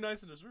sounds really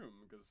nice in this room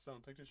because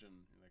sound technician.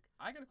 You're like,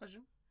 I got a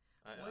question.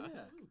 Well,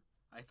 yeah.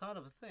 I thought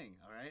of a thing.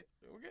 All right.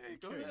 Okay,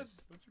 go Curious.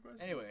 ahead. What's your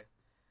question? Anyway,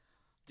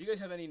 do you guys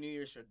have any New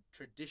Year's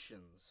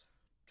traditions?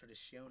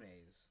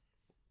 Tradiciones.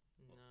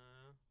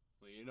 No.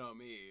 Well, you know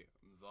me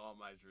with all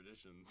my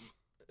traditions.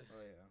 Oh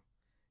yeah.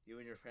 You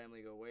and your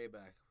family go way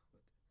back.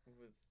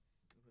 With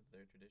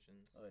their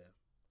traditions. Oh yeah.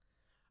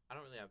 I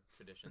don't really have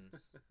traditions.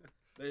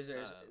 But is there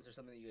Uh, is there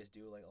something that you guys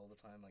do like all the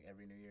time, like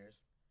every New Year's?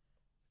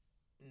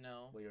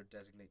 No. Will you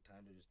designate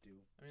time to just do?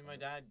 I mean, my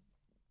dad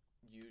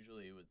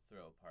usually would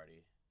throw a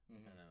party,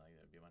 Mhm. and then like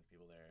there'd be a bunch of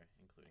people there,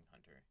 including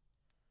Hunter.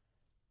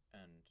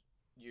 And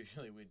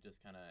usually we'd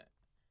just kind of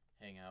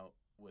hang out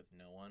with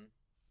no one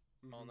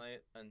all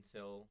night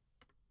until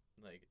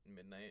like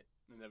midnight.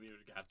 And then we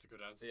would have to go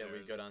downstairs. Yeah,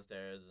 we'd go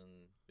downstairs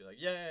and be like,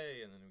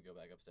 "Yay!" and then we'd go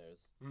back upstairs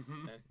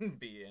and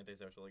be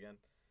antisocial again.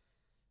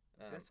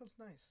 See, that sounds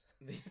nice.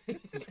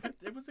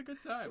 It was a good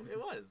time. It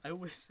was. I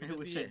wish. We'd I just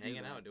wish be I'd do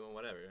hanging that. out, doing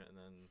whatever, and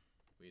then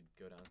we'd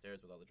go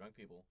downstairs with all the drunk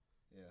people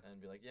Yeah. and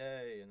be like,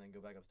 "Yay!" and then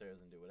go back upstairs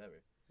and do whatever.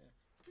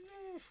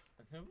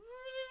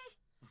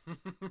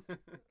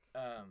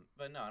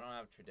 But no, I don't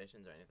have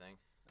traditions or anything.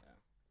 Yeah.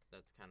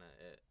 That's kind of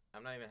it.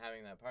 I'm not even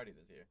having that party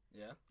this year.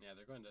 Yeah. Yeah,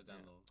 they're going to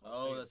down Yeah. the Las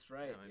Oh, Vegas. that's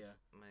right. Yeah, Yeah.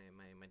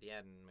 My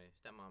dad and my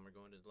stepmom are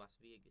going to Las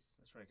Vegas.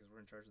 That's right, because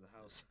we're in charge of the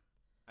house.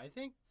 I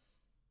think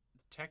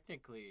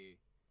technically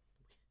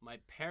my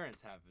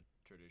parents have a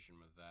tradition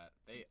with that.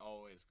 They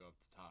always go up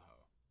to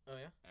Tahoe Oh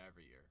yeah.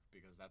 every year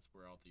because that's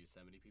where all the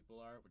Yosemite people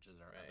are, which is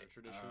our other Right.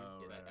 tradition.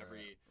 Oh, that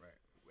right,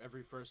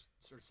 every right. first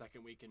or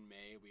second week in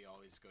May, we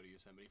always go to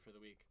Yosemite for the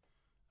week.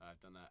 I've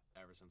done that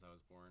ever since I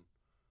was born.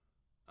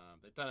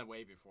 They've done it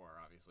way before,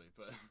 obviously,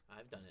 but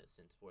I've done it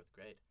since 4th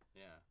grade.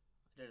 yeah,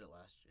 I did it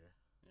last year.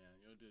 yeah,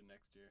 you'll do it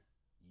next year.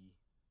 Yee.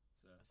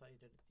 So, I thought you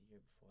did it the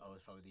year before. Oh,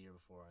 it was probably the year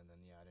before, and then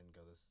I didn't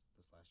go this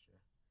last year.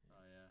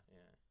 oh yeah,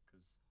 Yeah.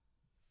 because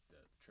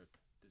the trip,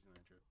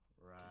 Disneyland trip.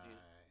 Right.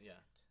 Yeah.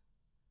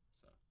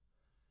 So,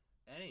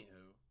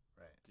 anywho,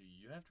 Right. do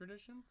you have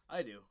traditions?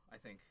 I do. I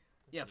think.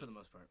 Yeah, for the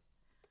most part.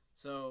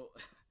 So,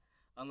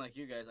 unlike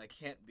you guys, I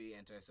can't be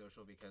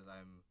antisocial because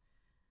I'm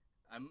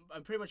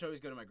pretty much always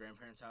go to my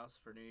grandparents' house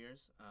for New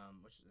Year's,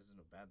 which isn't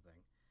a bad thing,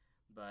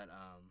 but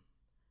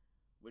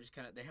we just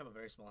they have a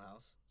very small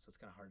house, so it's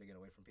kind of hard to get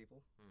away from people,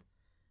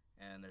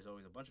 and there's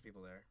always a bunch of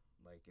people there.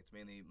 Like it's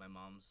mainly my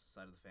mom's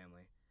side of the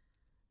family,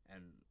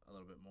 and a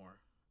little bit more,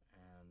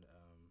 and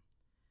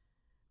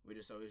we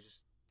just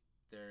always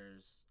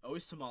there's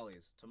always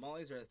tamales.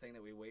 Tamales are a thing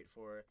that we wait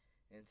for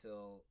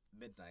until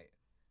midnight,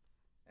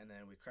 and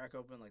then we crack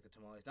open like the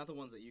tamales, not the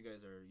ones that you guys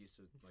are used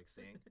to like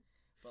seeing,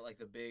 but like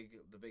the big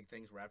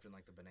things wrapped in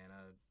like the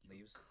banana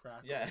leaves.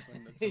 Crack Yeah.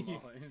 open the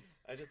tamales.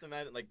 I just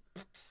imagine like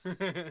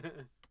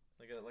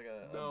like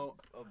a No,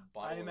 a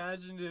bottle. I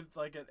imagined it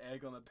like an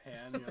egg on a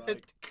pan. You're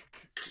like,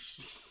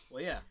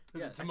 Well, yeah,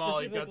 yeah. The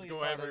tamale guts specifically go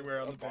thought of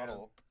everywhere on a the pan.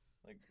 bottle.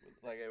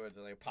 Like it would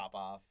like pop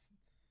off.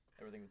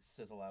 Everything would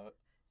sizzle out.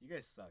 You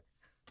guys suck.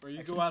 Or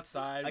you go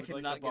outside I with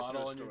cannot like the get through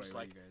bottle a and you're story just with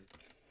like,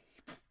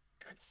 you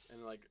guys.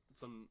 and like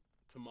some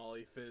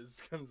tamale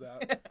fizz comes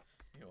out.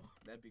 Ew.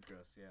 That'd be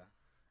gross. Yeah.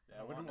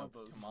 Yeah, I wouldn't want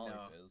those. tamale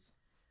No. fizz.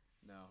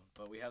 No,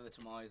 but we have the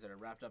tamales that are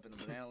wrapped up in the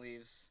banana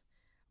leaves.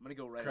 I'm gonna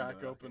go right Crack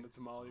into it, open okay? the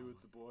tamale with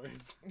the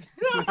boys.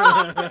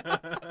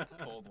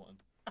 Cold one.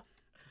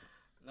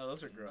 No,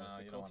 those are gross. No,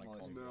 the you don't cold want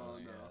a tamales are cold gross.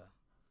 tamale.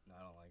 Yeah. No,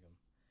 I don't like them.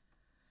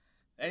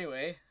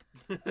 Anyway,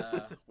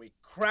 we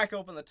crack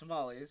open the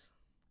tamales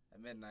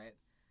at midnight,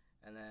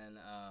 and then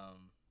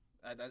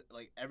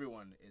like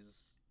everyone is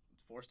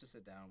forced to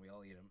sit down. We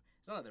all eat them.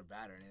 It's not that they're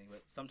bad or anything,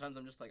 but sometimes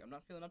I'm just like I'm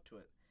not feeling up to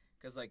it,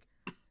 because like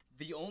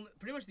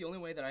pretty much the only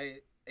way that I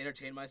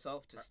entertain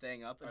myself to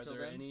staying up Are until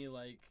there then. any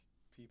like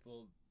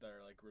people that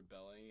are like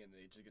rebelling and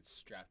they just get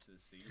strapped to the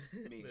seat?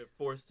 Me. They're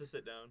forced to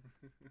sit down.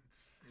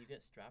 You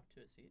get strapped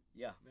to a seat?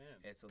 Yeah, Man,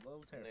 it's a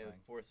little And they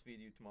terrifying. force feed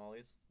you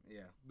tamales?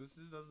 Yeah.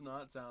 does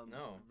not sound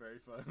No. very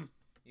fun.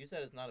 You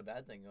said it's not a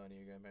bad thing going to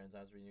your grandparents'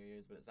 house for New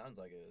Year's, but it sounds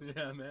like it is.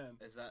 Yeah, man.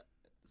 Is that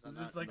Is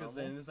not this like normal?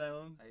 a insane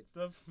asylum I-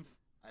 stuff?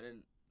 I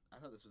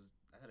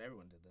thought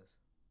everyone did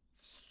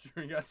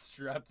this. Got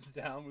strapped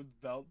down with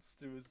belts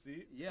to a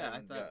seat. Yeah, And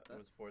I thought.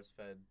 was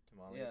force-fed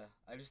tamales. Yeah,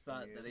 I just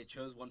thought New that they Year's.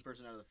 chose one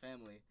person out of the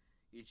family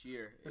each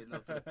year, even though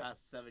for the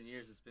past 7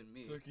 years it's been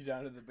me. Took you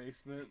down to the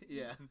basement.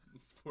 Yeah.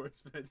 It's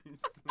force fed you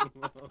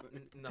tamales.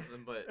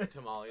 Nothing but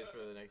tamales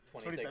for the next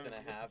 26 and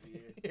a half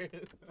 27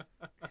 years.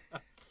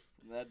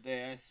 That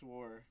day I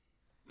swore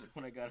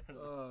when I got out of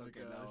the... Oh, okay,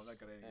 no, I'm gosh. not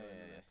gonna go into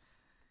Yeah. that.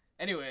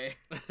 Anyway,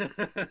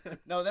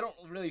 no, they don't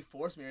really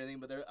force me or anything,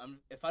 but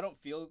if I don't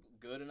feel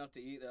good enough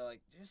to eat, they're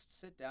like, just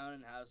sit down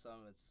and have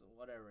some. It's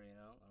whatever, you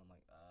know? And I'm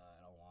like,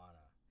 I don't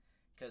wanna.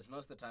 Because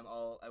most of the time,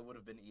 I would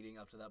have been eating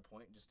up to that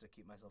point just to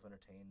keep myself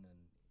entertained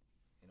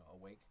and,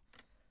 awake.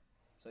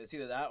 So it's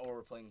either that or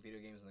we're playing video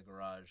games in the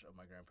garage of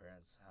my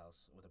grandparents'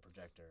 house with a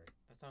projector.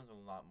 That sounds a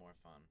lot more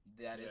fun.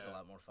 That is a Yeah.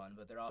 lot more fun,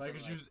 but they're If often I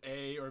could choose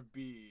A or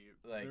B,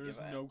 Like, there's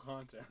if I- no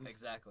contest.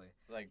 exactly.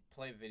 Like,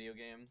 play video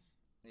games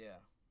Yeah.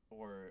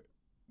 or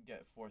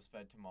get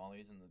force-fed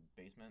tamales in the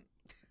basement.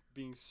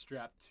 Being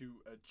strapped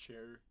to a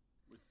chair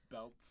with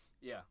belts.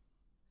 Yeah.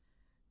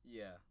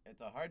 Yeah.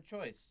 It's a hard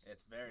choice.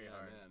 It's very Yeah,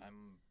 hard. man.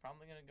 I'm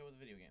probably going to go with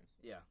video games.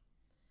 Yeah.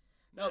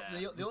 No,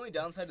 Nah. the only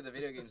downside to the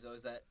video games though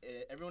is that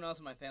everyone else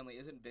in my family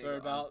isn't big. They're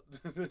on- about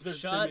they're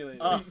Shut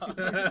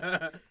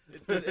simulators.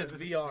 It's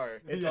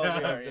VR. It's all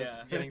VR, yeah.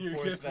 Just getting You get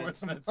force-fed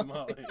force-fed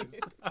tamales.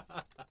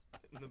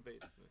 in the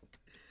basement.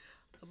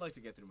 I'd like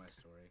to get through my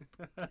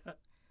story.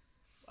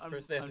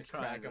 First they have to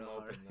trying crack 'em real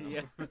hard. open, though.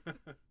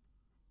 Yeah.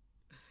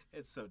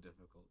 It's so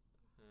difficult.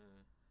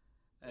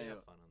 We Anyway,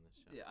 have fun on this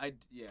show.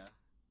 yeah.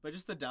 But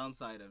just the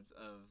downside of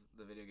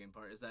the video game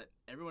part is that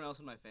everyone else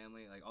in my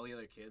family, like all the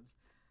other kids,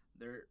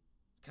 they're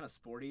kind of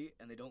sporty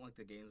and they don't like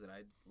the games that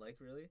I like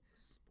really.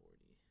 Sporty.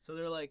 So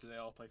they're like, Do they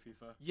all play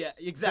FIFA? yeah,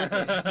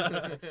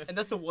 exactly. And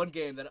that's the one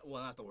game that,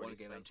 well, not the one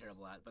Sporty game I'm space.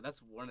 terrible at, but that's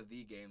one of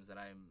the games that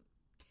I'm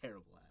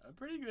terrible at. I'm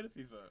pretty good at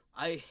FIFA.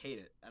 I hate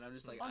it, and I'm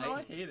just like,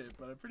 I hate it,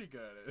 but I'm pretty good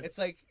at it. It's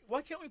like,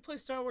 why can't we play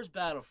Star Wars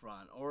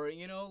Battlefront, or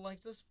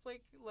like just play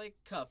like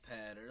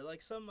Cuphead, or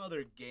like some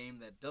other game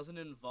that doesn't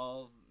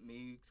involve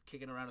me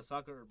kicking around a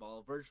soccer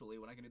ball virtually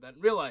when I can do that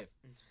in real life?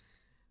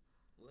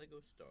 Lego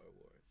Star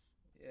Wars.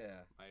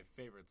 Yeah, my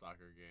favorite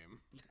soccer game.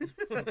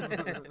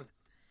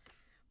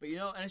 but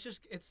and it's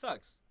just it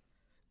sucks.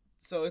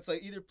 So it's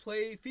like either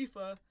play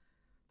FIFA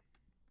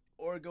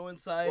or go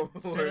inside, Or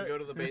go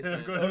to the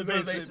basement. Go Or to the go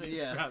to the basement, basement, be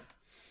yeah. strapped.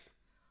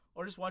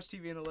 or just watch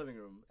TV in the living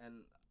room. And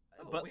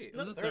Oh, but wait,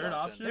 there's there's a third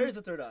option? there is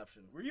a third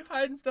option. Were you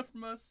hiding stuff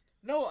from us?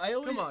 No, I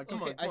always Come on,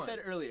 come okay, on, I come said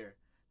on. earlier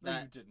No, you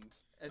that, didn't.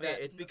 Okay,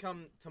 it's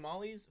become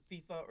tamales,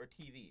 FIFA, or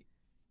TV.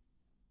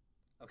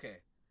 okay.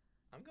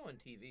 I'm going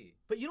TV.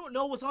 But you don't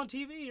know what's on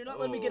TV. You're not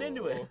letting me get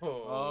into it.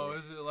 Oh,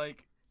 is it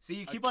like See,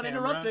 you a keep on camera?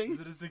 interrupting. Is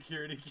it a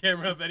security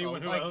camera of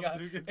anyone Oh my else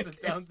God. who gets It's-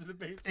 it down to the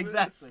basement?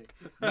 Exactly.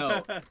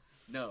 No,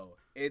 no.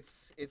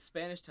 It's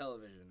Spanish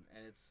television,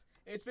 and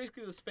it's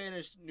basically the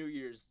Spanish New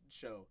Year's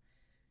show.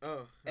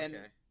 Oh, okay. And-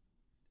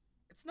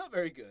 It's not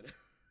very good.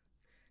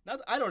 Not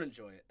I don't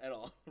enjoy it at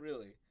all,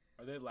 really.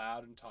 Are they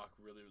loud and talk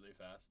really, really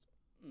fast?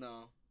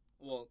 No.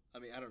 Well, I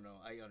mean, I don't know.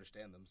 I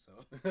understand them,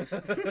 so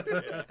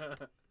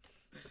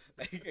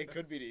it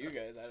could be to you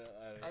guys. I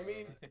don't I know.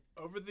 mean,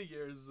 over the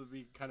years of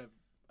me kind of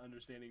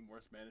understanding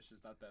more Spanish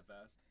is not that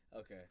fast.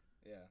 okay,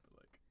 yeah. But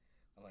like,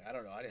 I'm like, I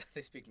don't know.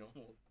 They speak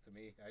normal to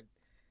me.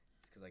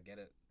 It's because I get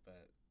it,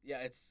 but yeah,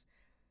 it's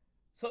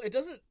so it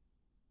doesn't.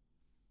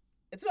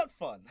 It's not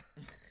fun.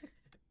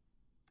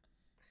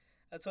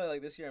 That's why,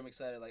 like, this year I'm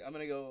excited. Like, I'm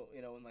gonna go,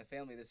 with my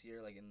family this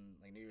year, like in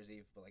New Year's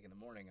Eve, but like in the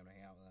morning I'm gonna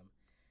hang out with them,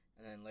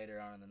 and then later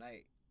on in the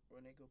night we're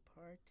gonna go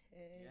party.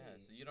 Yeah,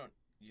 so you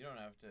don't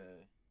have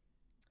to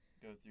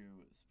go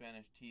through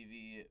Spanish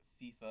TV,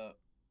 FIFA,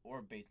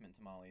 or basement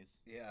tamales.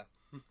 Yeah.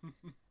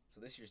 So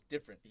this year's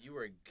different. You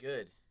were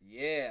good.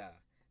 Yeah.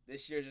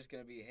 This year's just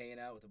gonna be hanging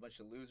out with a bunch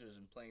of losers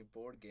and playing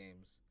board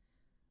games.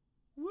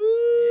 Woo!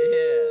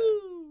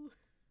 Yeah.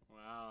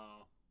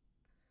 wow.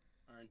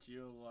 Aren't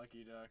you a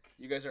lucky duck?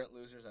 You guys aren't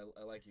losers.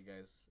 I like you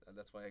guys.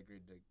 That's why I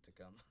agreed to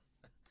come.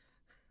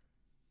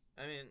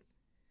 I mean,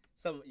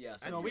 Some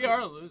No, I'd we say-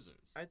 are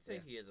losers. I'd say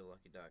Yeah. he is a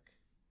lucky duck.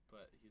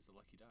 But he's a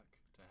lucky duck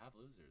to have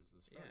losers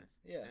as Yeah. friends.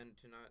 Yeah. And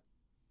to not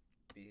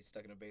Be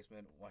stuck in a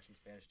basement watching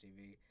Spanish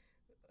TV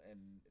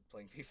and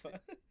playing FIFA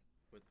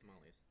with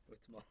tamales.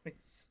 with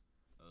tamales.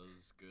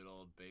 Those good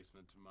old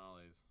basement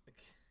tamales.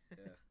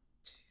 Yeah.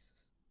 Jesus.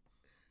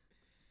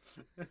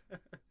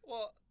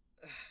 Well,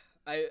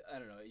 I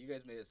don't know. You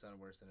guys made it sound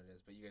worse than it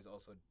is, but you guys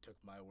also took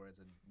my words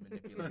and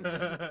manipulated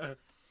them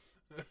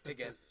to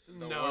get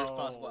the worst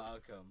possible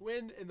outcome.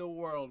 When in the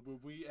world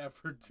would we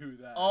ever do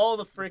that? All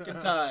the freaking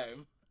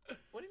time.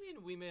 What do you mean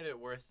we made it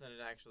worse than it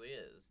actually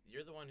is.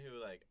 You're the one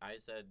who, like, I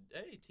said,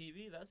 hey,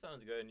 TV, that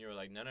sounds good. And you were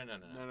like, no. No.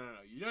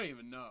 You don't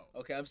even know.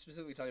 Okay, I'm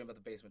specifically talking about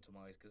the basement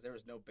tamales because there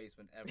was no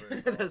basement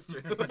ever. That's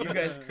true. You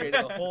guys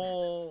created the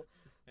whole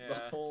Yeah. Do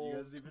whole you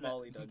guys even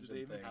tamale do dungeon they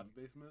even thing. have a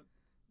basement?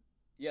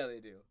 Yeah, they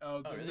do. Oh,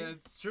 Oh, then really?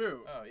 that's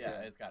true. Oh, yeah,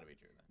 Yeah. it's got to be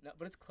true then. No,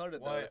 but it's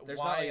cluttered Why, though. There's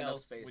why not enough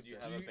else space. would you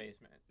to- have Do a you-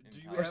 basement? in do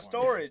you for have- California?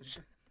 storage?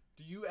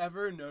 Do you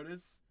ever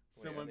notice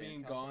Wait, someone are they in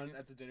being California? gone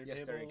at the dinner Yes,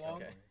 table they're in long?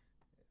 California.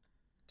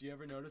 Do you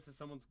ever notice that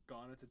someone's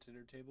gone at the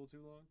dinner table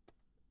too long?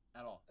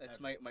 At all? It's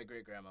Ever? my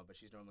great grandma, but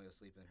she's normally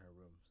asleep in her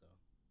room. So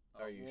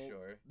Oh, Are you well-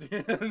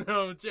 sure?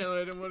 No,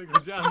 Chandler, I didn't want to go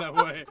down that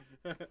way.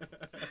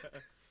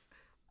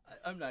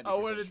 I'm not. I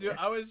wanted to do.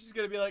 I was just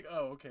gonna be like,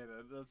 oh, okay,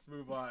 then let's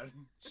move on.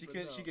 She But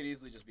could. no. She could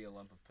easily just be a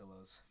lump of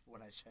pillows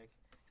when I check.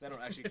 Because I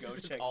don't actually go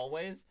Just check.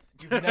 Always?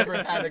 You've never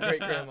had a great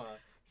grandma.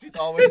 She's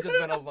always just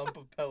been a lump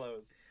of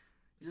pillows.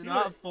 You're see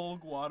not what- full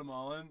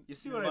Guatemalan. You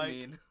see You're what I like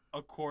mean?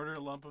 A quarter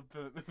lump of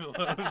pillows.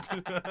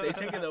 They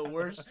take it the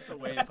worst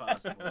way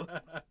possible.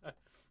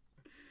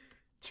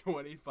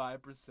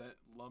 25%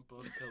 lump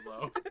of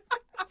pillow.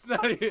 It's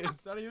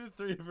not even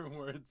three different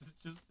words.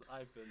 It's just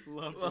hyphen.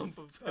 Lump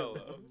of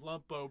pillow.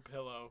 Lumpo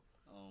pillow.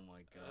 Oh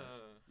my god,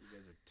 you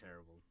guys are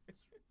terrible.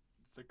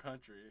 It's a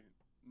country.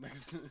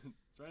 It's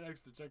right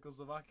next to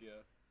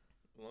Czechoslovakia.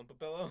 Lump of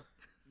pillow?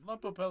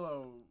 Lumpo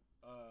pillow.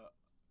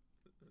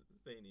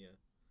 Vania.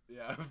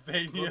 Yeah,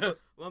 Vania.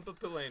 Lump of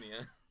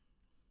Pilania.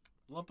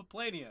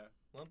 Lumpoplania.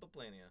 Lump of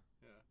Plania.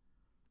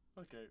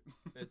 Okay.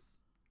 It's,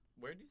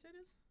 where do you say it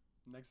is?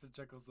 Next to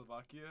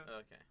Czechoslovakia.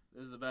 Okay.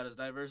 This is about as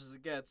diverse as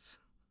it gets.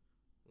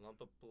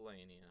 Lump of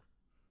Plania.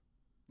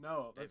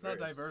 No, that's not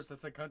Diverse. diverse.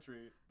 That's a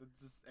country. That's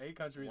just a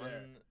country One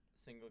there.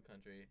 single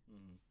country.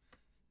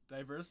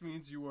 Diverse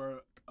means you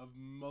are of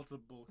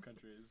multiple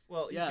countries.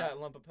 Well, Yeah. you've got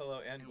Lump of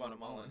Pillow and And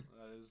Guatemalan.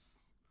 That is,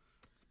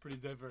 it's pretty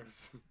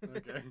diverse.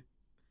 Okay.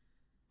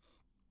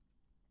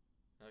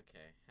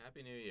 Okay.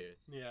 Happy New Year's.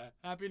 Yeah.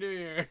 Happy New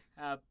Year.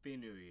 Happy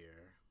New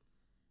Year.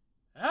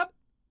 Happy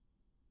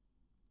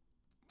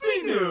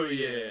New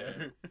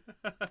Year.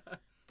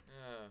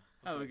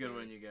 Have a good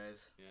one, you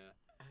guys. Yeah.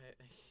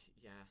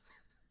 Yeah.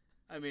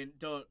 I mean,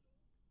 don't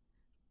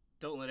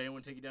let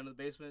anyone take you down to the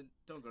basement.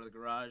 Don't go to the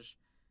garage.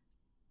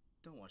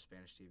 Don't watch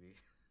Spanish TV.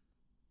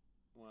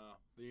 Wow.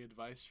 The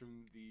advice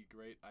from the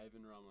great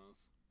Ivan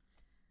Ramos.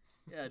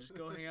 Yeah, just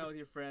go hang out with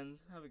your friends.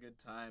 Have a good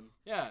time.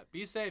 Yeah.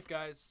 Be safe,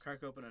 guys.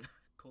 Crack open a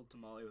cold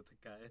tamale with the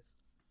guys.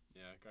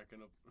 Yeah. Cracking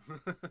up.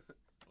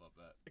 Love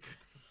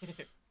that.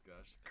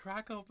 Gosh.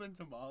 Crack open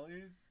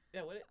tamales.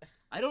 Yeah, what?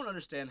 I don't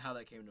understand how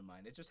that came to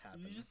mind. It just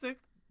happened. You just say.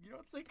 You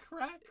don't say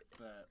crack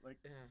that. Like.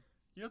 Yeah.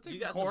 You don't take You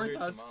the got some corn weird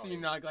husks and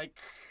you're tamales. not like.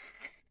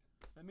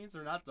 That means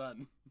they're not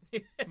done.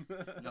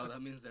 No,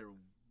 that means they're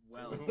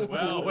well,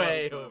 Well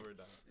way done.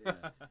 overdone. Yeah.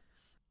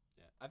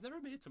 Yeah, I've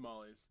never made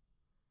tamales.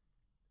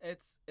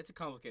 It's a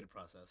complicated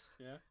process.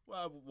 Yeah. Well,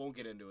 I won't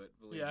get into it.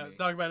 Believe Yeah, me.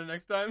 talk about it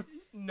next time.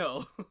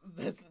 No.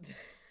 That's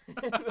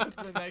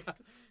the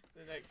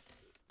next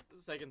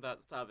second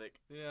thoughts topic.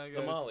 Yeah,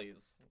 Tamales.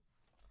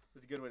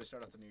 It's a good way to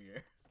start off the new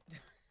year.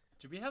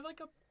 Do we have like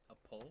a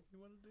poll we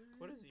want to do?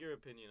 What is your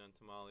opinion on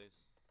tamales?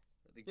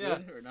 Are they Yeah.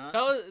 good or not?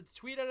 Tell us,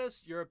 tweet at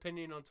us your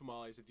opinion on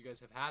tamales if you guys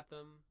have had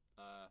them,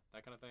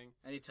 that kind of thing.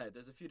 Any type.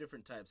 There's a few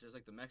different types. There's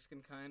like the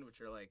Mexican kind,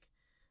 which are like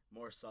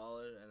more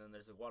solid, and then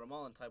there's the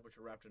Guatemalan type, which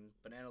are wrapped in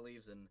banana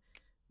leaves and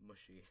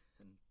mushy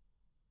and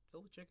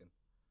filled with chicken.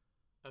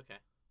 Okay.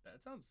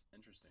 That sounds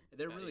interesting.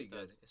 They're Yeah, really it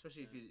does. good,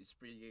 especially if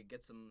you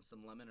get some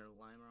lemon or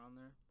lime on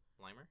there.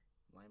 Limer?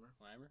 Limer.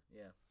 Limer.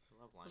 Yeah.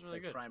 I love That's It's lime. really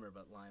like good. primer,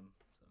 but lime.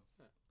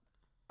 So.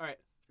 All right.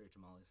 For your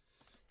tamales.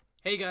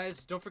 Hey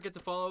guys, don't forget to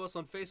follow us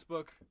on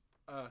Facebook.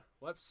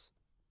 Whoops.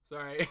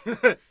 Sorry.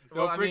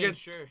 Well, Don't I forget. mean,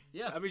 sure.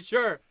 Yeah. I mean,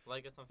 sure.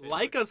 Like us on Facebook.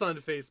 Like us on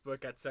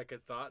Facebook at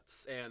Second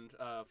Thoughts and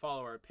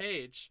follow our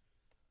page.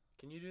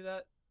 Can you do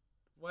that?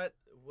 What?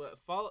 What,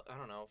 follow? I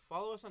don't know.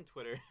 Follow us on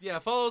Twitter. Yeah,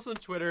 follow us on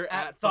Twitter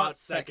at Thought Thought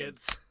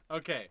Seconds.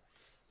 Okay.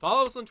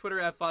 Follow us on Twitter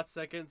at Thought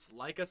Seconds.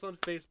 Like us on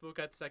Facebook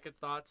at Second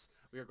Thoughts.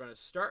 We are going to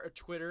start a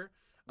Twitter.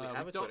 We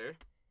have a don't- Twitter.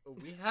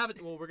 We have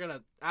it. Well, we're going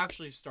to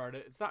actually start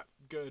it. It's not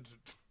good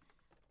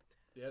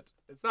yet.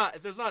 It's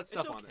not. There's not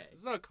stuff on it. okay.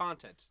 There's no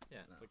content. Yeah.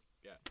 It's like,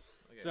 yeah.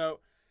 Okay. So,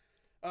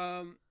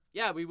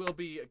 yeah, we will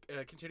be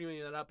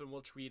continuing that up, and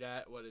we'll tweet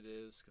at what it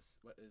is. Cause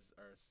what is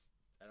our?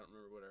 I don't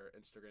remember what our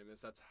Instagram is.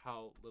 That's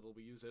how little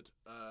we use it.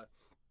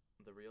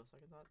 The real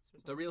second thoughts. Or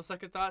The something? real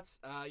Second Thoughts.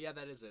 Yeah,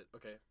 that is it.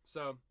 Okay,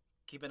 so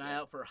Keep an eye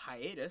out for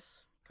hiatus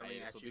coming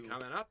hiatus at will you. be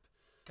coming up.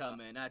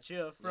 Coming at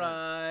you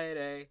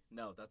Friday.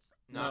 No, that's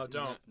No,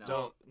 don't. no.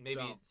 Don't. Maybe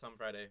Don't. some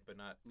Friday, but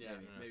not. Yeah,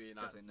 Maybe. maybe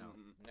not. Definitely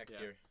no. Next Yeah.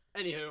 year.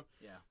 Anywho,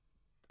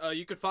 yeah.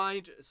 you could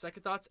find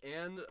Second Thoughts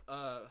and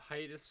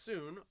Hiatus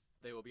soon.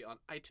 They will be on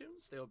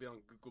iTunes, they will be on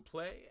Google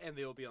Play, and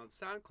they will be on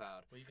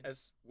SoundCloud, Well, you can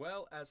as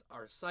well as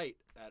our site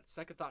at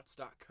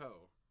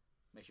secondthoughts.co.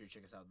 Make sure you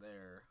check us out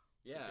there.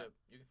 Yeah.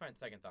 You can find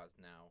Second Thoughts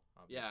now.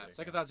 Yeah, obviously.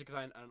 Second Thoughts you can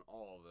find on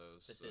all of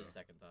those. This so. is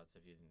Second Thoughts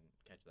if you didn't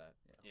catch that.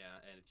 Yeah,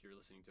 and if you're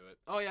listening to it.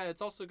 Oh, yeah,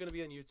 it's also going to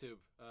be on YouTube.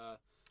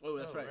 Oh,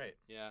 that's right.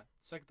 Yeah,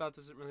 Second Thoughts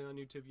isn't really on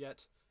YouTube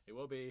yet. It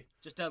will be.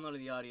 Just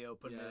downloading the audio,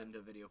 putting Yeah. it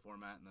into video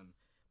format, and then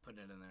putting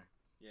it in there.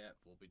 Yeah,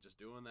 we'll be just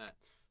doing that.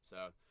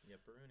 So, Yep,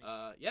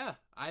 Baruni. yeah,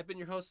 I've been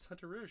your host,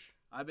 Hunter Rouge.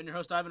 I've been your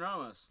host, Ivan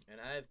Ramos.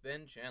 And I've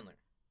been Chandler.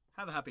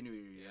 Have a happy New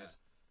Year, you Yeah. guys.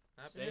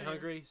 Happy Stay New Year.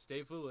 hungry,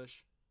 stay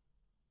foolish.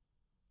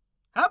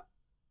 Happy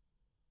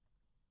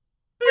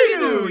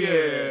New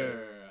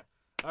Year!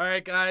 All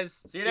right, guys.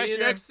 See you next year.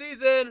 next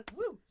season.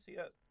 Woo! See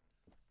ya.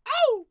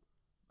 Ow!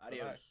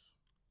 Adios.